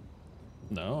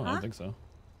 No, I don't think so.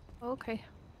 Okay.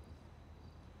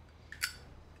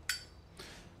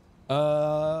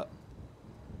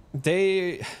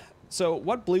 So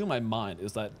what blew my mind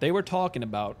is that they were talking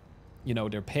about, you know,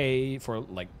 their pay for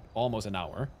like almost an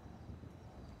hour.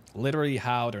 Literally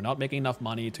how they're not making enough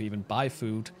money to even buy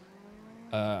food.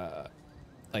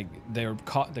 Like their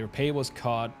pay was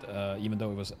cut, even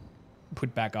though it was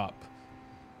put back up.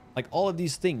 Like all of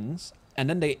these things, and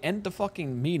then they end the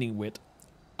fucking meeting with,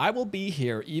 "I will be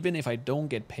here even if I don't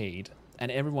get paid," and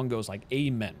everyone goes like,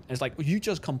 "Amen." And it's like, you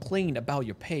just complained about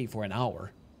your pay for an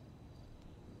hour,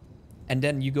 and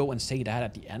then you go and say that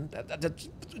at the end.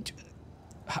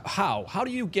 How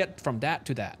do you get from that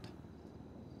to that?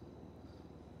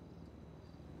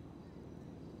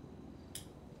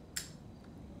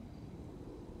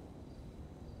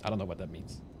 I don't know what that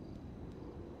means.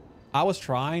 I was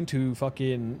trying to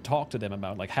fucking talk to them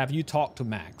about, like, have you talked to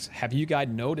Max? Have you guys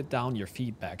noted down your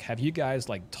feedback? Have you guys,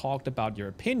 like, talked about your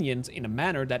opinions in a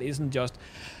manner that isn't just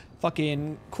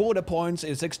fucking quota points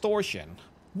is extortion?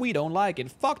 We don't like it.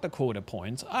 Fuck the quota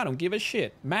points. I don't give a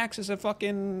shit. Max is a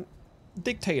fucking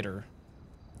dictator.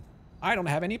 I don't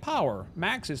have any power.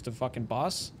 Max is the fucking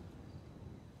boss.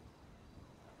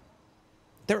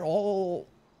 They're all...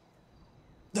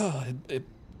 it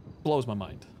blows my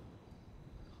mind.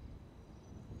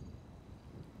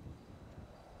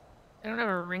 I don't have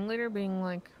a ringleader being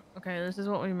like, okay, this is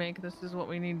what we make, this is what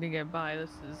we need to get by,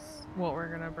 this is what we're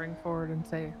gonna bring forward and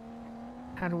say,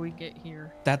 how do we get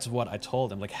here? That's what I told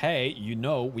them. Like, hey, you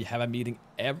know, we have a meeting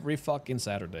every fucking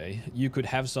Saturday. You could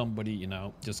have somebody, you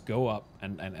know, just go up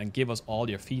and give us all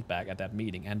your feedback at that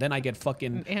meeting. And then I get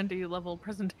fucking... An Andy level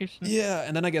presentation. Yeah,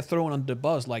 and then I get thrown on the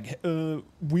bus like,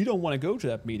 we don't want to go to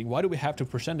that meeting. Why do we have to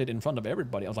present it in front of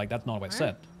everybody? I was like, that's not what I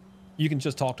said. You can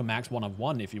just talk to Max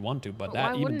one-on-one if you want to, but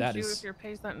that, why even that wouldn't you is... if your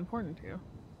pay's that important to you?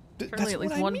 That's Surely at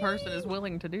least what I one mean. person is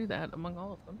willing to do that among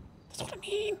all of them. That's what I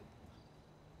mean.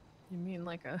 You mean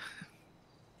like a...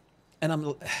 And I'm...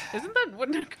 Isn't that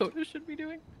what Dakota should be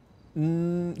doing?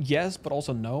 Yes, but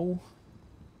also no.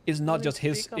 It's not Really just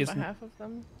his... speak on It's behalf of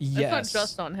them? Yes. It's not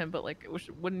just on him, but like,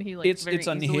 wouldn't he like It's very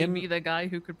on easily him. be the guy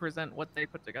who could present what they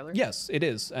put together? Yes, it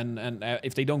is. And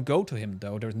if they don't go to him,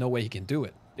 though, there's no way he can do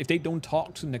it. If they don't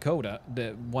talk to Nakota,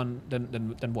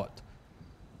 then what?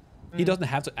 He doesn't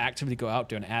have to actively go out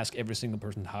there and ask every single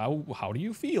person, how do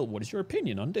you feel? What is your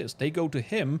opinion on this? They go to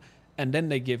him, and then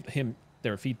they give him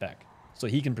their feedback, so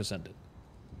he can present it.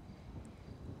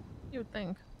 You would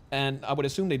think. And I would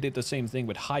assume they did the same thing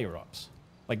with higher-ups.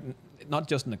 Like, not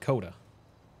just Nakota.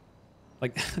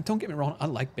 Like, don't get me wrong, I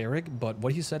like Barrick, but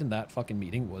what he said in that fucking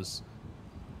meeting was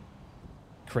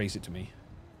crazy to me.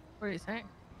 What are you saying?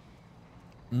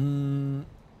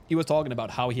 He was talking about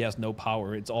how he has no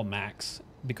power. It's all Max,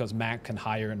 because Mac can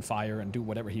hire and fire and do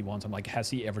whatever he wants. I'm like, has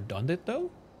he ever done it, though?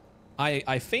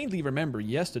 I faintly remember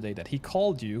yesterday that he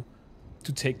called you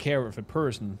to take care of a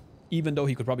person, even though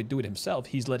he could probably do it himself.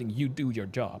 He's letting you do your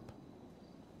job.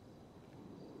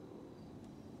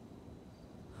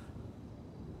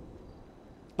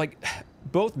 Like,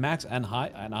 both Max and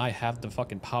I have the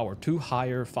fucking power to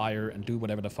hire, fire, and do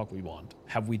whatever the fuck we want.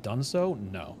 Have we done so?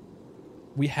 No.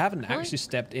 We haven't actually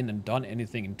stepped in and done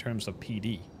anything in terms of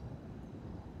PD.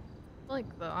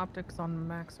 Like the optics on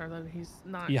Max are that he's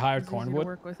not He hired as easy Cornwood? to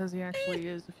work with as he actually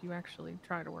is if you actually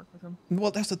try to work with him.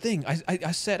 Well, that's the thing.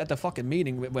 I said at the fucking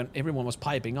meeting when everyone was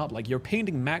piping up, like, you're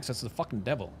painting Max as the fucking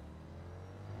devil.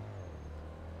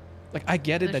 Like, I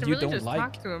get it that you really don't just like...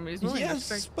 talk to him. He's willing to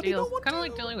strike deals. Kind of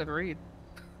like dealing with Reed.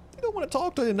 You don't want to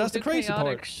talk to him. That's the crazy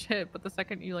chaotic part. shit, but the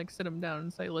second you like sit him down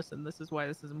and say, "Listen, this is why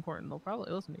this is important," they'll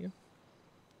probably listen to you.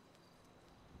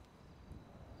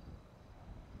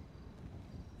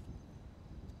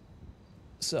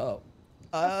 So,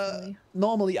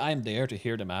 normally I'm there to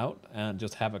hear them out and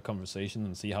just have a conversation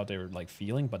and see how they're like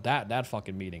feeling. But that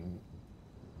fucking meeting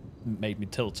made me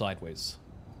tilt sideways.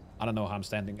 I don't know how I'm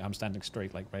standing. I'm standing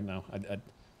straight like right now.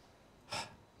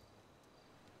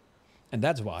 And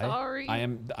that's why I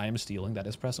am stealing that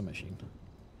espresso machine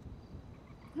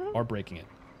or breaking it.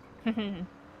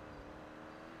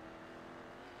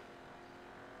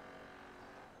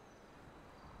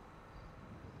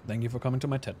 Thank you for coming to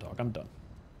my TED Talk. I'm done.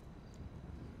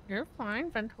 You're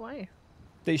fine. Vent away.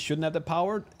 They shouldn't have the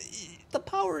power. The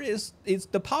power is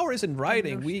in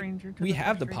writing. We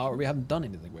have the power. We haven't done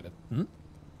anything with it. Hmm?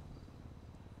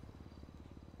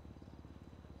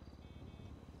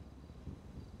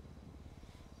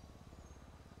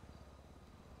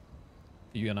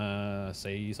 You gonna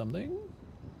say something?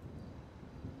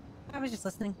 I was just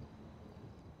listening.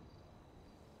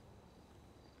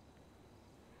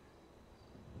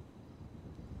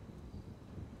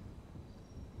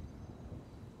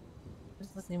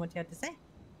 Just listening to what you had to say.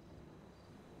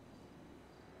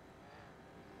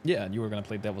 Yeah, and you were gonna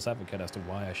play devil's advocate as to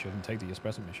why I shouldn't take the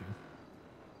espresso machine.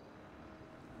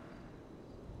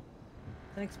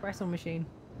 It's an espresso machine.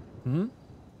 Hmm?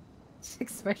 It's an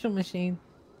espresso machine.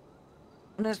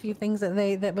 And there's a few things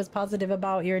that was positive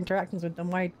about your interactions with them.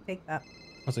 Why take that?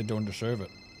 Because they don't deserve it.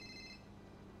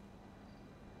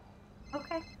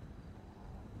 Okay.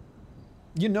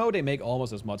 You know they make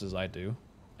almost as much as I do,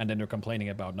 and then they're complaining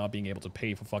about not being able to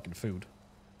pay for fucking food.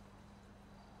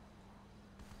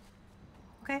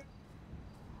 Okay.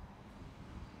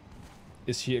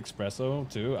 Is she espresso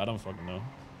too? I don't fucking know.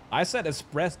 I said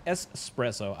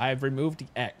espresso. I've removed the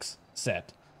X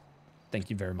set.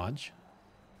 Thank you very much.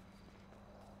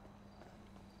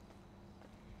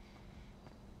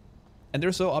 And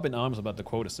they're so up in arms about the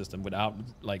quota system without,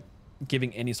 like,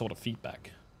 giving any sort of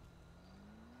feedback.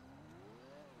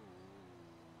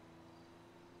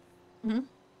 Mm-hmm.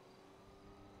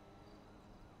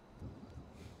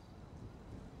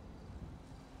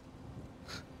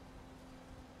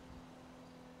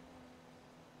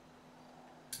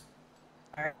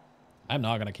 Alright. I'm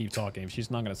not gonna keep talking. She's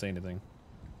not gonna say anything.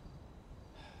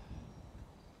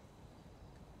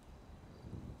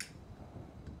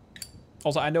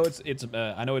 Also, I know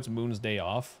it's Moon's day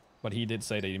off, but he did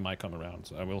say that he might come around,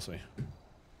 so I will see.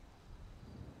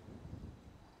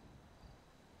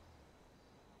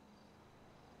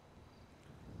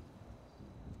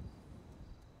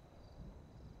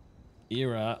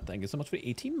 Ira, thank you so much for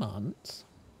 18 months.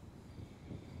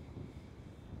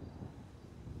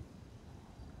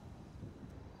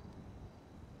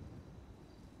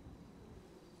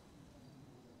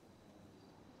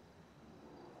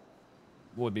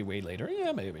 Would be way later.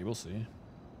 Yeah, maybe. We'll see.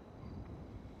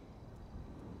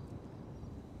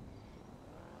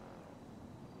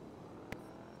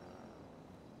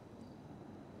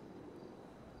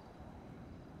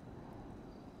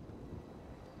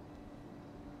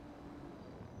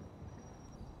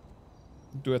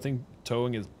 Do I think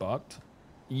towing is bugged?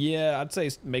 Yeah, I'd say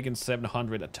making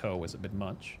 700 a tow is a bit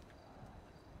much.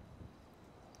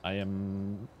 I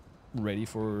am ready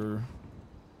for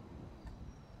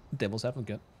devil's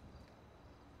advocate.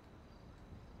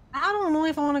 I don't know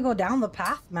if I want to go down the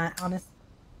path, Matt, honest.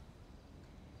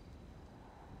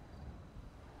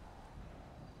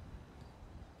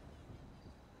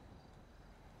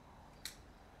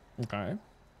 Okay.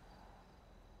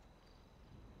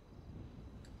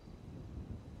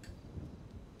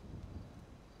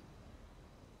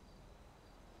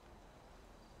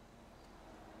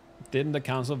 Didn't the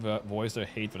council voice their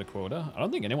hate for the quota? I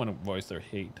don't think anyone voiced their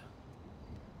hate.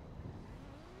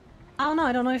 I don't know.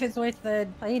 I don't know if it's worth the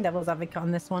playing devil's advocate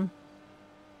on this one.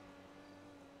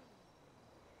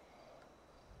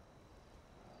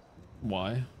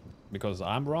 Why? Because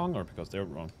I'm wrong or because they're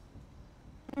wrong?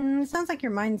 It sounds like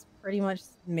your mind's pretty much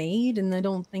made, and I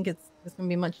don't think there's going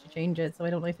to be much to change it, so I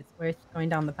don't know if it's worth going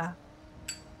down the path.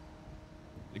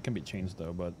 It can be changed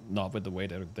though, but not with the way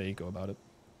that they go about it.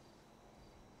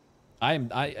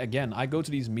 I go to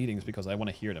these meetings because I want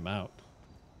to hear them out.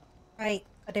 Right,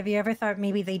 but have you ever thought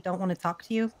maybe they don't want to talk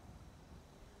to you?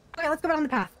 Okay, let's go down the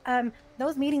path.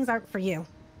 Those meetings aren't for you.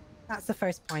 That's the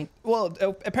first point. Well,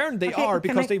 apparently they are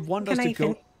because they want us to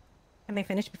go. Can I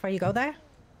finish before you go there?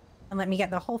 And let me get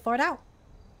the whole thought out.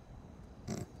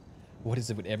 What is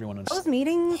it with everyone on those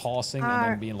meetings pausing are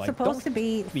and then being like, supposed to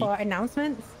be for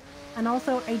announcements and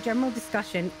also a general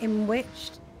discussion in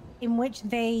which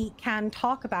they can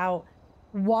talk about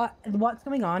what's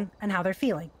going on and how they're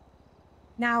feeling.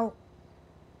 Now,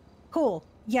 cool.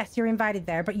 Yes, you're invited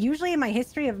there, but usually in my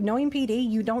history of knowing PD,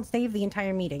 you don't save the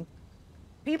entire meeting.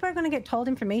 People are going to get told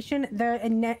information. They're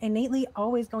innately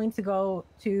always going to go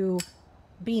to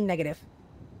being negative.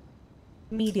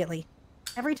 Immediately.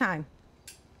 Every time.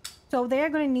 So they're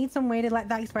going to need some way to let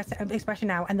that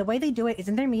expression out. And the way they do it is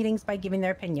in their meetings by giving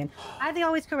their opinion. Are they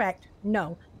always correct?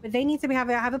 No. But they need to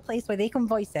have a place where they can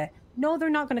voice it. No, they're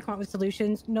not going to come up with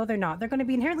solutions. No, they're not. They're going to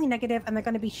be inherently negative and they're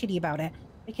going to be shitty about it.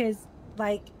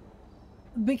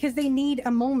 Because they need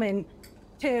a moment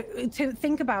to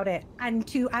think about it and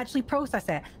to actually process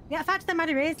it. The fact of the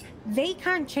matter is, they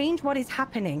can't change what is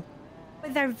happening.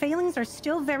 But their feelings are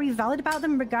still very valid about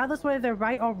them, regardless whether they're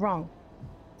right or wrong.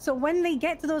 So when they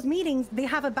get to those meetings, they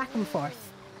have a back and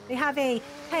forth. They have a,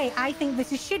 hey, I think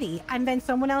this is shitty. And then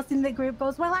someone else in the group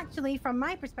goes, well, actually, from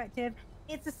my perspective,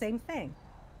 it's the same thing.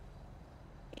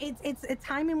 It's a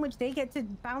time in which they get to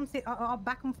bounce it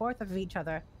back and forth of each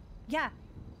other. Yeah,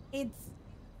 it's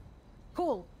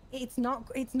cool. It's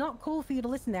not cool for you to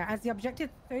listen there. As the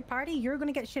objective third party, you're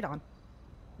going to get shit on.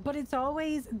 But it's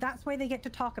always, that's why they get to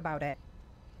talk about it.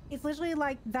 It's literally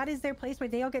like, that is their place where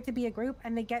they all get to be a group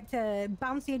and they get to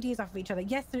bounce the ideas off of each other.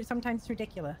 Yes, sometimes it's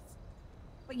ridiculous.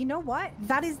 But you know what?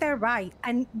 That is their right.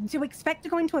 And to expect to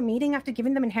go into a meeting after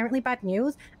giving them inherently bad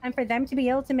news and for them to be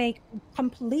able to make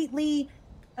completely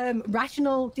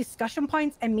rational discussion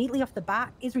points immediately off the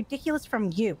bat is ridiculous from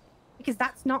you. Because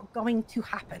that's not going to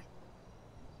happen.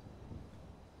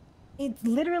 It's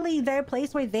literally their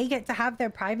place where they get to have their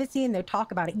privacy and their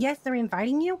talk about it. Yes, they're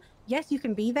inviting you. Yes, you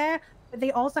can be there. But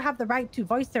they also have the right to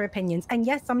voice their opinions. And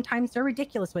yes, sometimes they're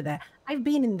ridiculous with it. I've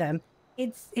been in them.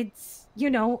 It's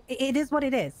you know, it is what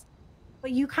it is.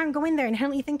 But you can't go in there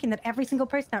inherently thinking that every single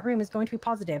person in that room is going to be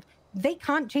positive. They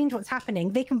can't change what's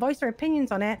happening. They can voice their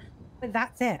opinions on it, but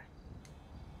that's it.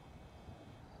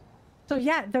 So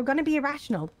yeah, they're going to be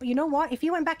irrational. But you know what? If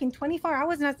you went back in 24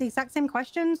 hours and asked the exact same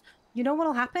questions, you know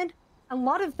what'll happen? A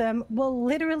lot of them will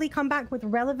literally come back with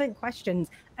relevant questions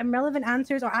and relevant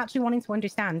answers or actually wanting to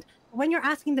understand. When you're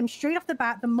asking them straight off the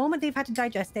bat, the moment they've had to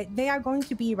digest it, they are going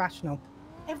to be irrational.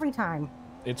 Every time.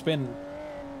 It's been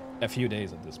a few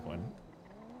days at this point.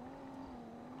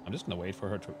 I'm just going to wait for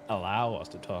her to allow us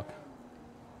to talk.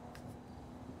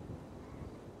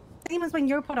 Same as when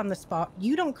you're put on the spot.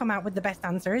 You don't come out with the best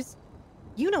answers.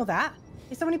 You know that.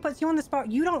 If somebody puts you on the spot,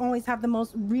 you don't always have the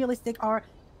most realistic or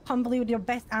convoluted your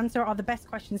best answer or the best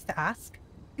questions to ask.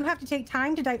 You have to take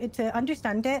time to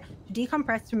understand it, to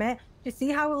decompress from it, to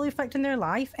see how it will affect in their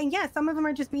life. And yeah, some of them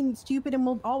are just being stupid and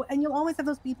you'll always have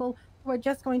those people who are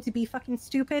just going to be fucking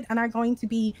stupid and are going to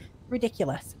be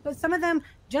ridiculous. But some of them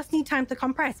just need time to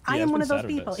compress. Yeah, I am one of those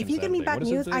people. If you give me bad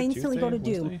news, I instantly go to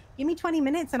doom. Give me 20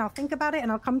 minutes and I'll think about it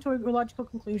and I'll come to a logical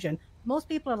conclusion. Most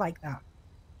people are like that.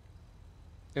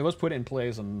 It was put in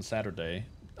place on Saturday,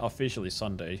 officially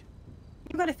Sunday.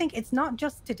 You've got to think, it's not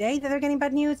just today that they're getting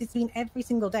bad news, it's been every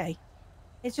single day.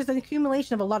 It's just an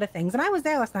accumulation of a lot of things. And I was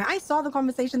there last night. I saw the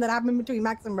conversation that happened between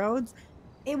Max and Rhodes.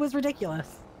 It was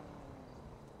ridiculous.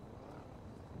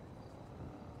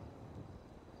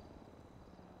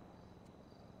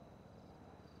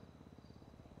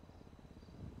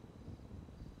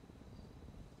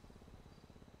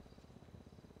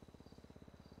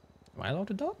 Am I allowed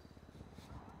to talk?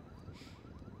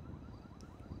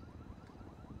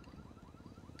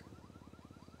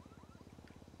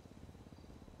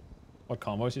 What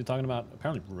convoys are you talking about?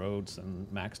 Apparently Rhodes and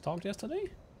Max talked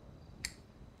yesterday?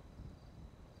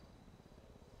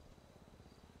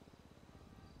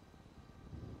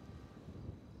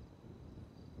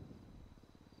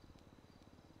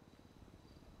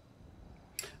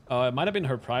 It might have been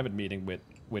her private meeting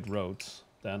with Rhodes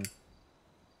then.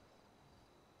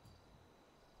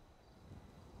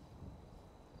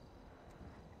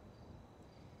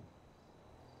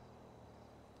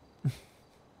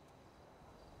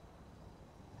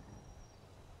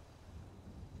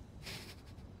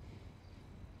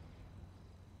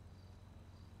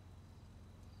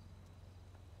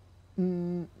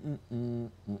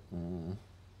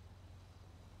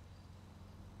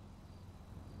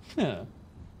 Yeah.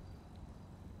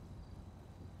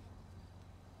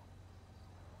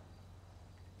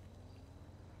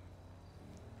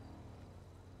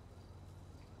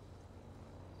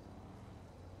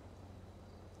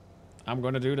 I'm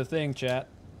gonna do the thing, chat.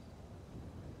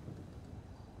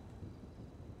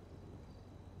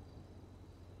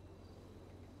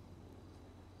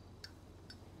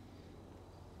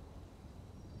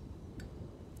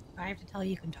 I have to tell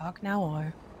you can talk now,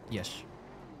 or Yes.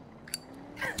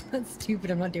 that's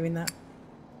stupid. I'm not doing that.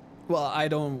 Well, I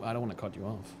don't want to cut you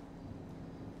off.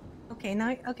 Okay,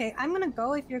 now okay, I'm gonna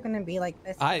go if you're gonna be like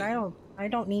this. 'Cause I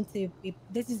don't need to be.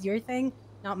 This is your thing,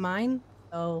 not mine.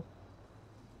 So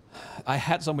I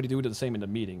had somebody do the same in the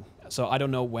meeting, so I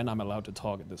don't know when I'm allowed to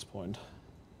talk at this point.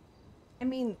 I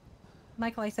mean,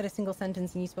 Michael, I said a single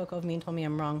sentence and you spoke over me and told me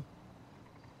I'm wrong.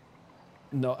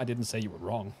 No, I didn't say you were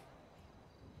wrong.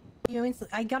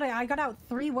 I got out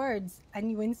 3 words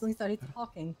and you instantly started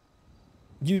talking.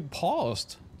 You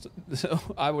paused, so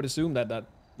I would assume that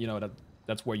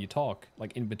that's where you talk,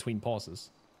 like in between pauses.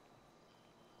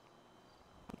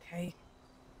 Okay.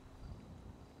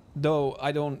 Though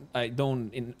I don't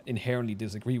inherently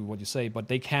disagree with what you say, but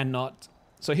they cannot.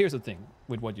 So here's the thing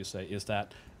with what you say is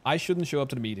that I shouldn't show up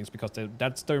to the meetings because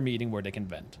that's their meeting where they can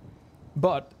vent.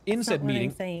 But in said meeting,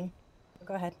 I'm saying.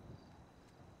 Go ahead.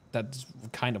 That's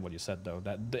kind of what you said, though.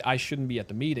 That I shouldn't be at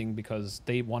the meeting because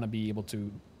they want to be able to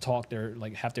talk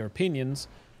have their opinions,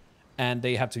 and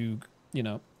they have to,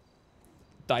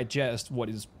 digest what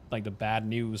is like the bad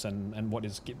news and what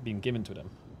is being given to them.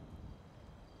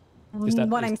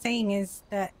 What I'm saying is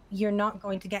that you're not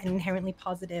going to get an inherently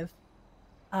positive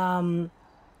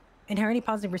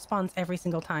response every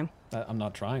single time. I'm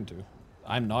not trying to.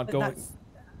 I'm not going.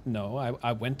 No,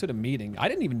 I went to the meeting. I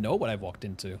didn't even know what I walked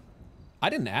into. I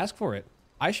didn't ask for it.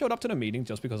 I showed up to the meeting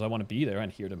just because I want to be there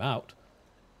and hear them out.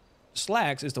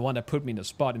 Slacks is the one that put me in the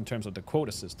spot in terms of the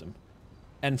quota system.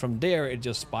 And from there, it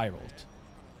just spiraled.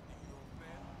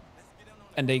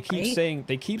 And they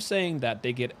keep saying that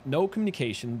they get no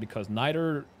communication because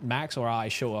neither Max or I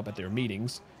show up at their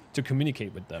meetings to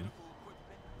communicate with them.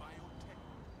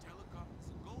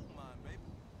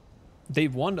 They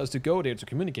want us to go there to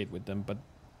communicate with them, but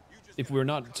if we're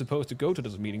not supposed to go to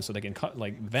those meetings so they can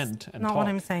vent and talk. Not what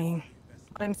I'm saying.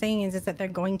 What I'm saying is that they're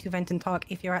going to vent and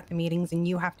talk if you're at the meetings, and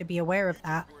you have to be aware of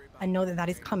that and know that that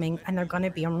is coming, and they're going to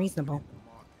be unreasonable.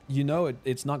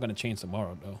 It's not going to change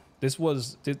tomorrow, though.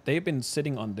 They've been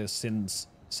sitting on this since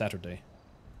Saturday.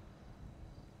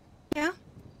 Yeah,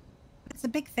 it's a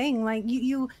big thing. Like at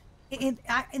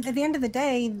the end of the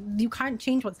day, you can't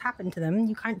change what's happened to them.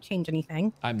 You can't change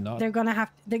anything. I'm not. They're gonna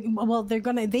have. They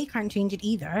can't change it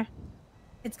either.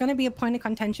 It's gonna be a point of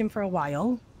contention for a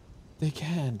while. They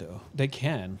can, though. They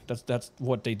can. That's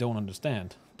what they don't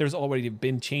understand. There's already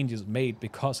been changes made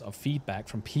because of feedback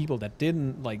from people that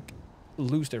didn't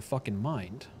lose their fucking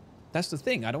mind. That's the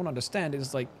thing I don't understand.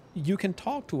 Is you can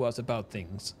talk to us about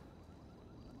things,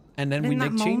 and then we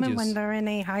make changes. In that moment when they're in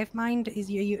a hive mind, is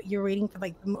you're waiting for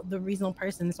the reasonable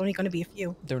person. It's only going to be a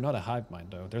few. They're not a hive mind,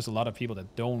 though. There's a lot of people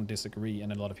that don't disagree,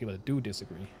 and a lot of people that do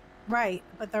disagree. Right,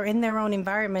 but they're in their own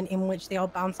environment in which they all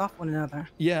bounce off one another.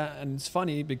 Yeah, and it's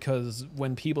funny because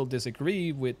when people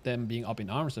disagree with them being up in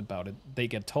arms about it, they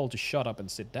get told to shut up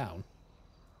and sit down.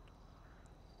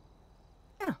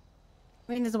 Yeah.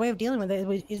 I mean, there's a way of dealing with it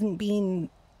which isn't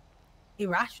being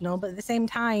irrational, but at the same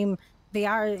time, they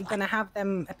are going to have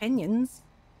them opinions.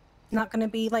 It's not going to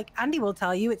be, like Andy will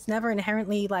tell you, it's never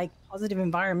inherently, positive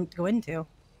environment to go into.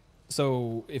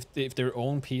 So if their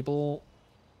own people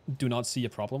do not see a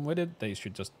problem with it, they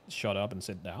should just shut up and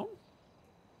sit down?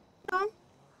 No.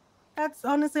 That's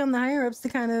honestly on the higher-ups to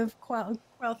kind of quell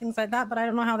things like that, but I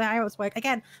don't know how the higher-ups work.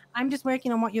 Again, I'm just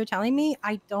working on what you're telling me.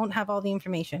 I don't have all the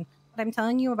information. But I'm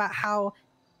telling you about how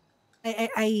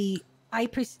you're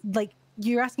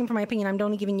asking for my opinion. I'm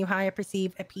only giving you how I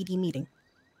perceive a PD meeting.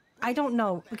 I don't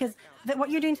know, because what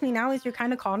you're doing to me now is you're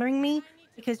kind of cornering me,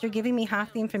 because you're giving me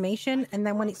half the information, and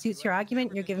then when it suits your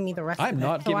argument, you're giving me the rest of it. I'm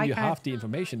not giving you half the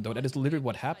information, though. That is literally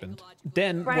what happened.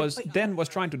 Den was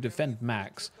trying to defend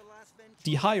Max.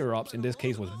 The higher-ups, in this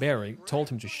case was Barry, told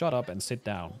him to shut up and sit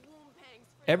down.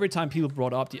 every time people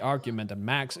brought up the argument that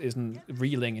Max isn't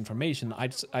relaying information,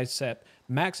 I said,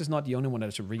 Max is not the only one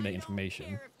that should relay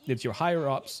information. It's your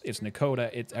higher-ups, it's Nakota,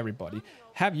 it's everybody.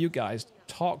 Have you guys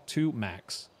talk to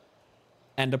Max?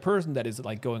 And the person that is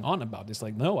like going on about this,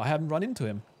 like, no, I haven't run into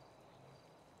him.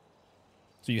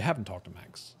 So you haven't talked to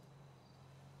Max.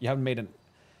 You haven't made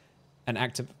an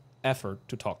active effort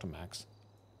to talk to Max.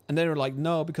 And then they're like,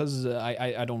 no, because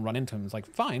I don't run into him. It's like,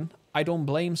 fine. I don't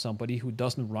blame somebody who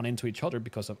doesn't run into each other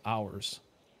because of hours.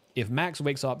 If Max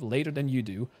wakes up later than you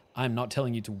do, I'm not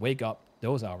telling you to wake up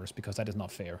those hours because that is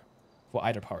not fair for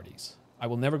either parties. I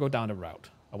will never go down the route.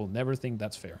 I will never think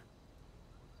that's fair.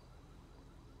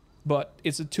 But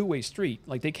it's a two-way street.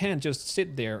 Like, they can't just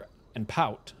sit there and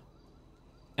pout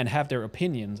and have their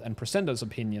opinions and present those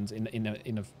opinions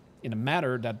in a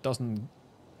manner that doesn't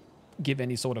give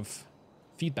any sort of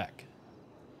feedback.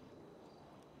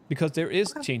 Because there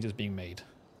is changes being made.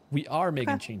 We are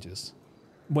making changes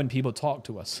when people talk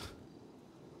to us.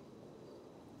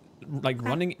 Like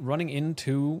running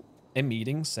into a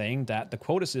meeting saying that the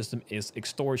quota system is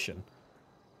extortion.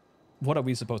 What are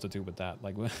we supposed to do with that?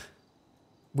 Like,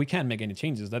 we can't make any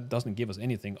changes. That doesn't give us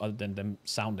anything other than them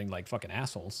sounding like fucking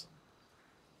assholes.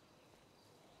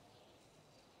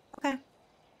 Okay.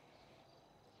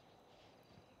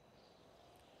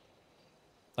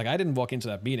 Like, I didn't walk into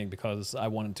that meeting because I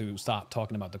wanted to stop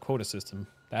talking about the quota system.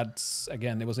 That's,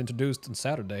 again, it was introduced on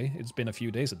Saturday. It's been a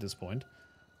few days at this point.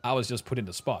 I was just put in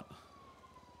the spot.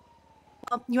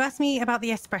 Well, you asked me about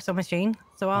the espresso machine.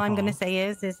 So all I'm going to say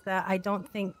is that I don't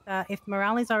think that if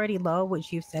morale is already low,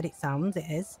 which you've said it sounds, it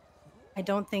is, I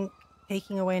don't think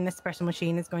taking away an espresso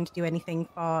machine is going to do anything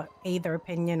for A, their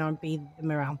opinion, or B, the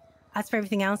morale. As for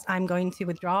everything else, I'm going to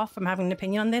withdraw from having an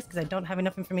opinion on this because I don't have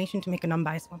enough information to make a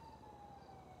non-biased one.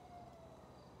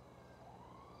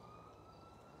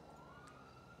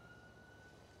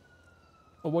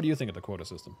 Well, what do you think of the quota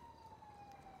system?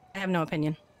 I have no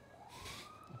opinion.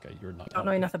 Okay, you're not. I don't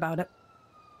know enough about it.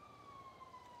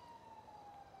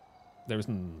 There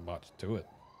isn't much to it.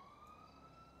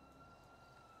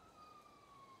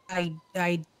 I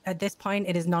at this point,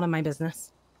 it is none of my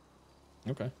business.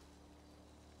 Okay.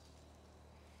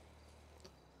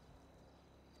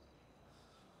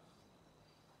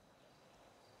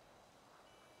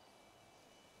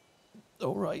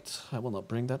 All right, I will not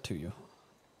bring that to you.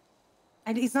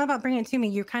 It's not about bringing it to me.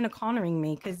 You're kind of cornering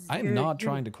me because I'm not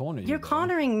trying to corner you. You're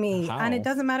cornering me, How? and it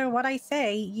doesn't matter what I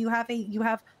say. You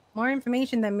have more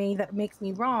information than me that makes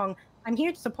me wrong. I'm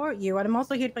here to support you, and I'm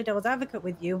also here to play devil's advocate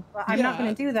with you. But I'm not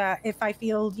going to do that if I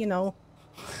feel,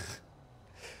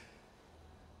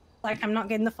 like I'm not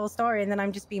getting the full story, and then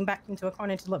I'm just being backed into a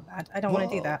corner to look bad. I don't want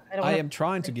to do that. I am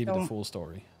trying to give you the full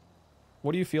story.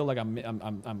 What do you feel like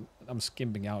I'm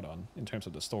skimping out on in terms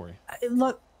of the story?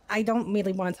 Look, I don't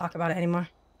really want to talk about it anymore.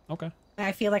 Okay.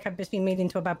 I feel like I've just been made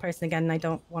into a bad person again, and I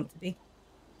don't want to be.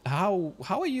 How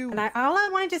are you? And all I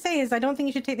wanted to say is I don't think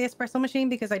you should take the espresso machine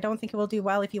because I don't think it will do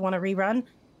well if you want to rerun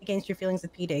against your feelings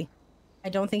with PD. I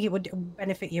don't think it would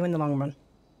benefit you in the long run.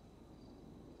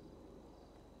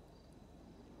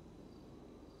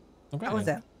 Okay. That was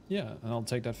it. Yeah, and I'll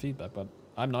take that feedback, but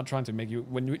I'm not trying to make you.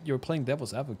 When you're playing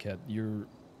devil's advocate, you're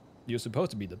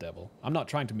supposed to be the devil. I'm not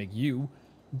trying to make you,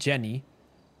 Jenny,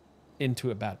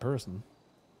 into a bad person.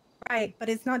 Right, but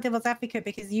it's not devil's advocate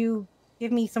because you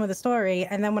give me some of the story,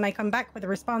 and then when I come back with a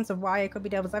response of why I could be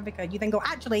devil's advocate, you then go,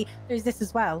 actually, there's this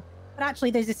as well. But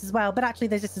actually, there's this as well. But actually,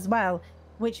 there's this as well.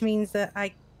 Which means that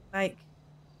I'm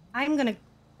gonna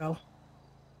go.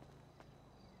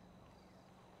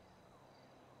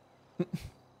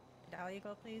 Dahlia,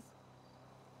 go, please.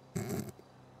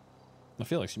 I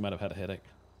feel like she might have had a headache.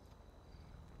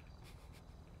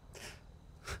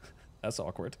 That's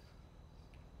awkward.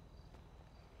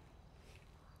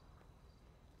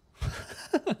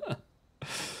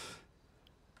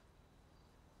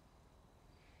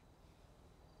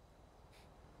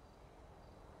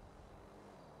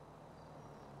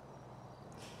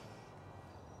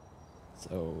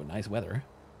 So, nice weather.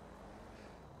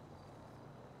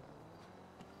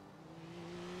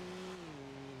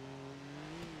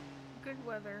 Good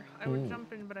weather. I would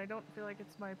jump in, but I don't feel like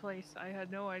it's my place. I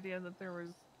had no idea that there was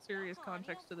serious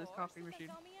context to this coffee machine.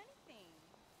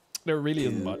 There really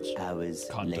isn't much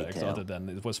context other than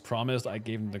it was promised. I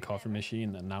gave him the coffee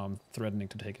machine, and now I'm threatening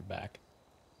to take it back.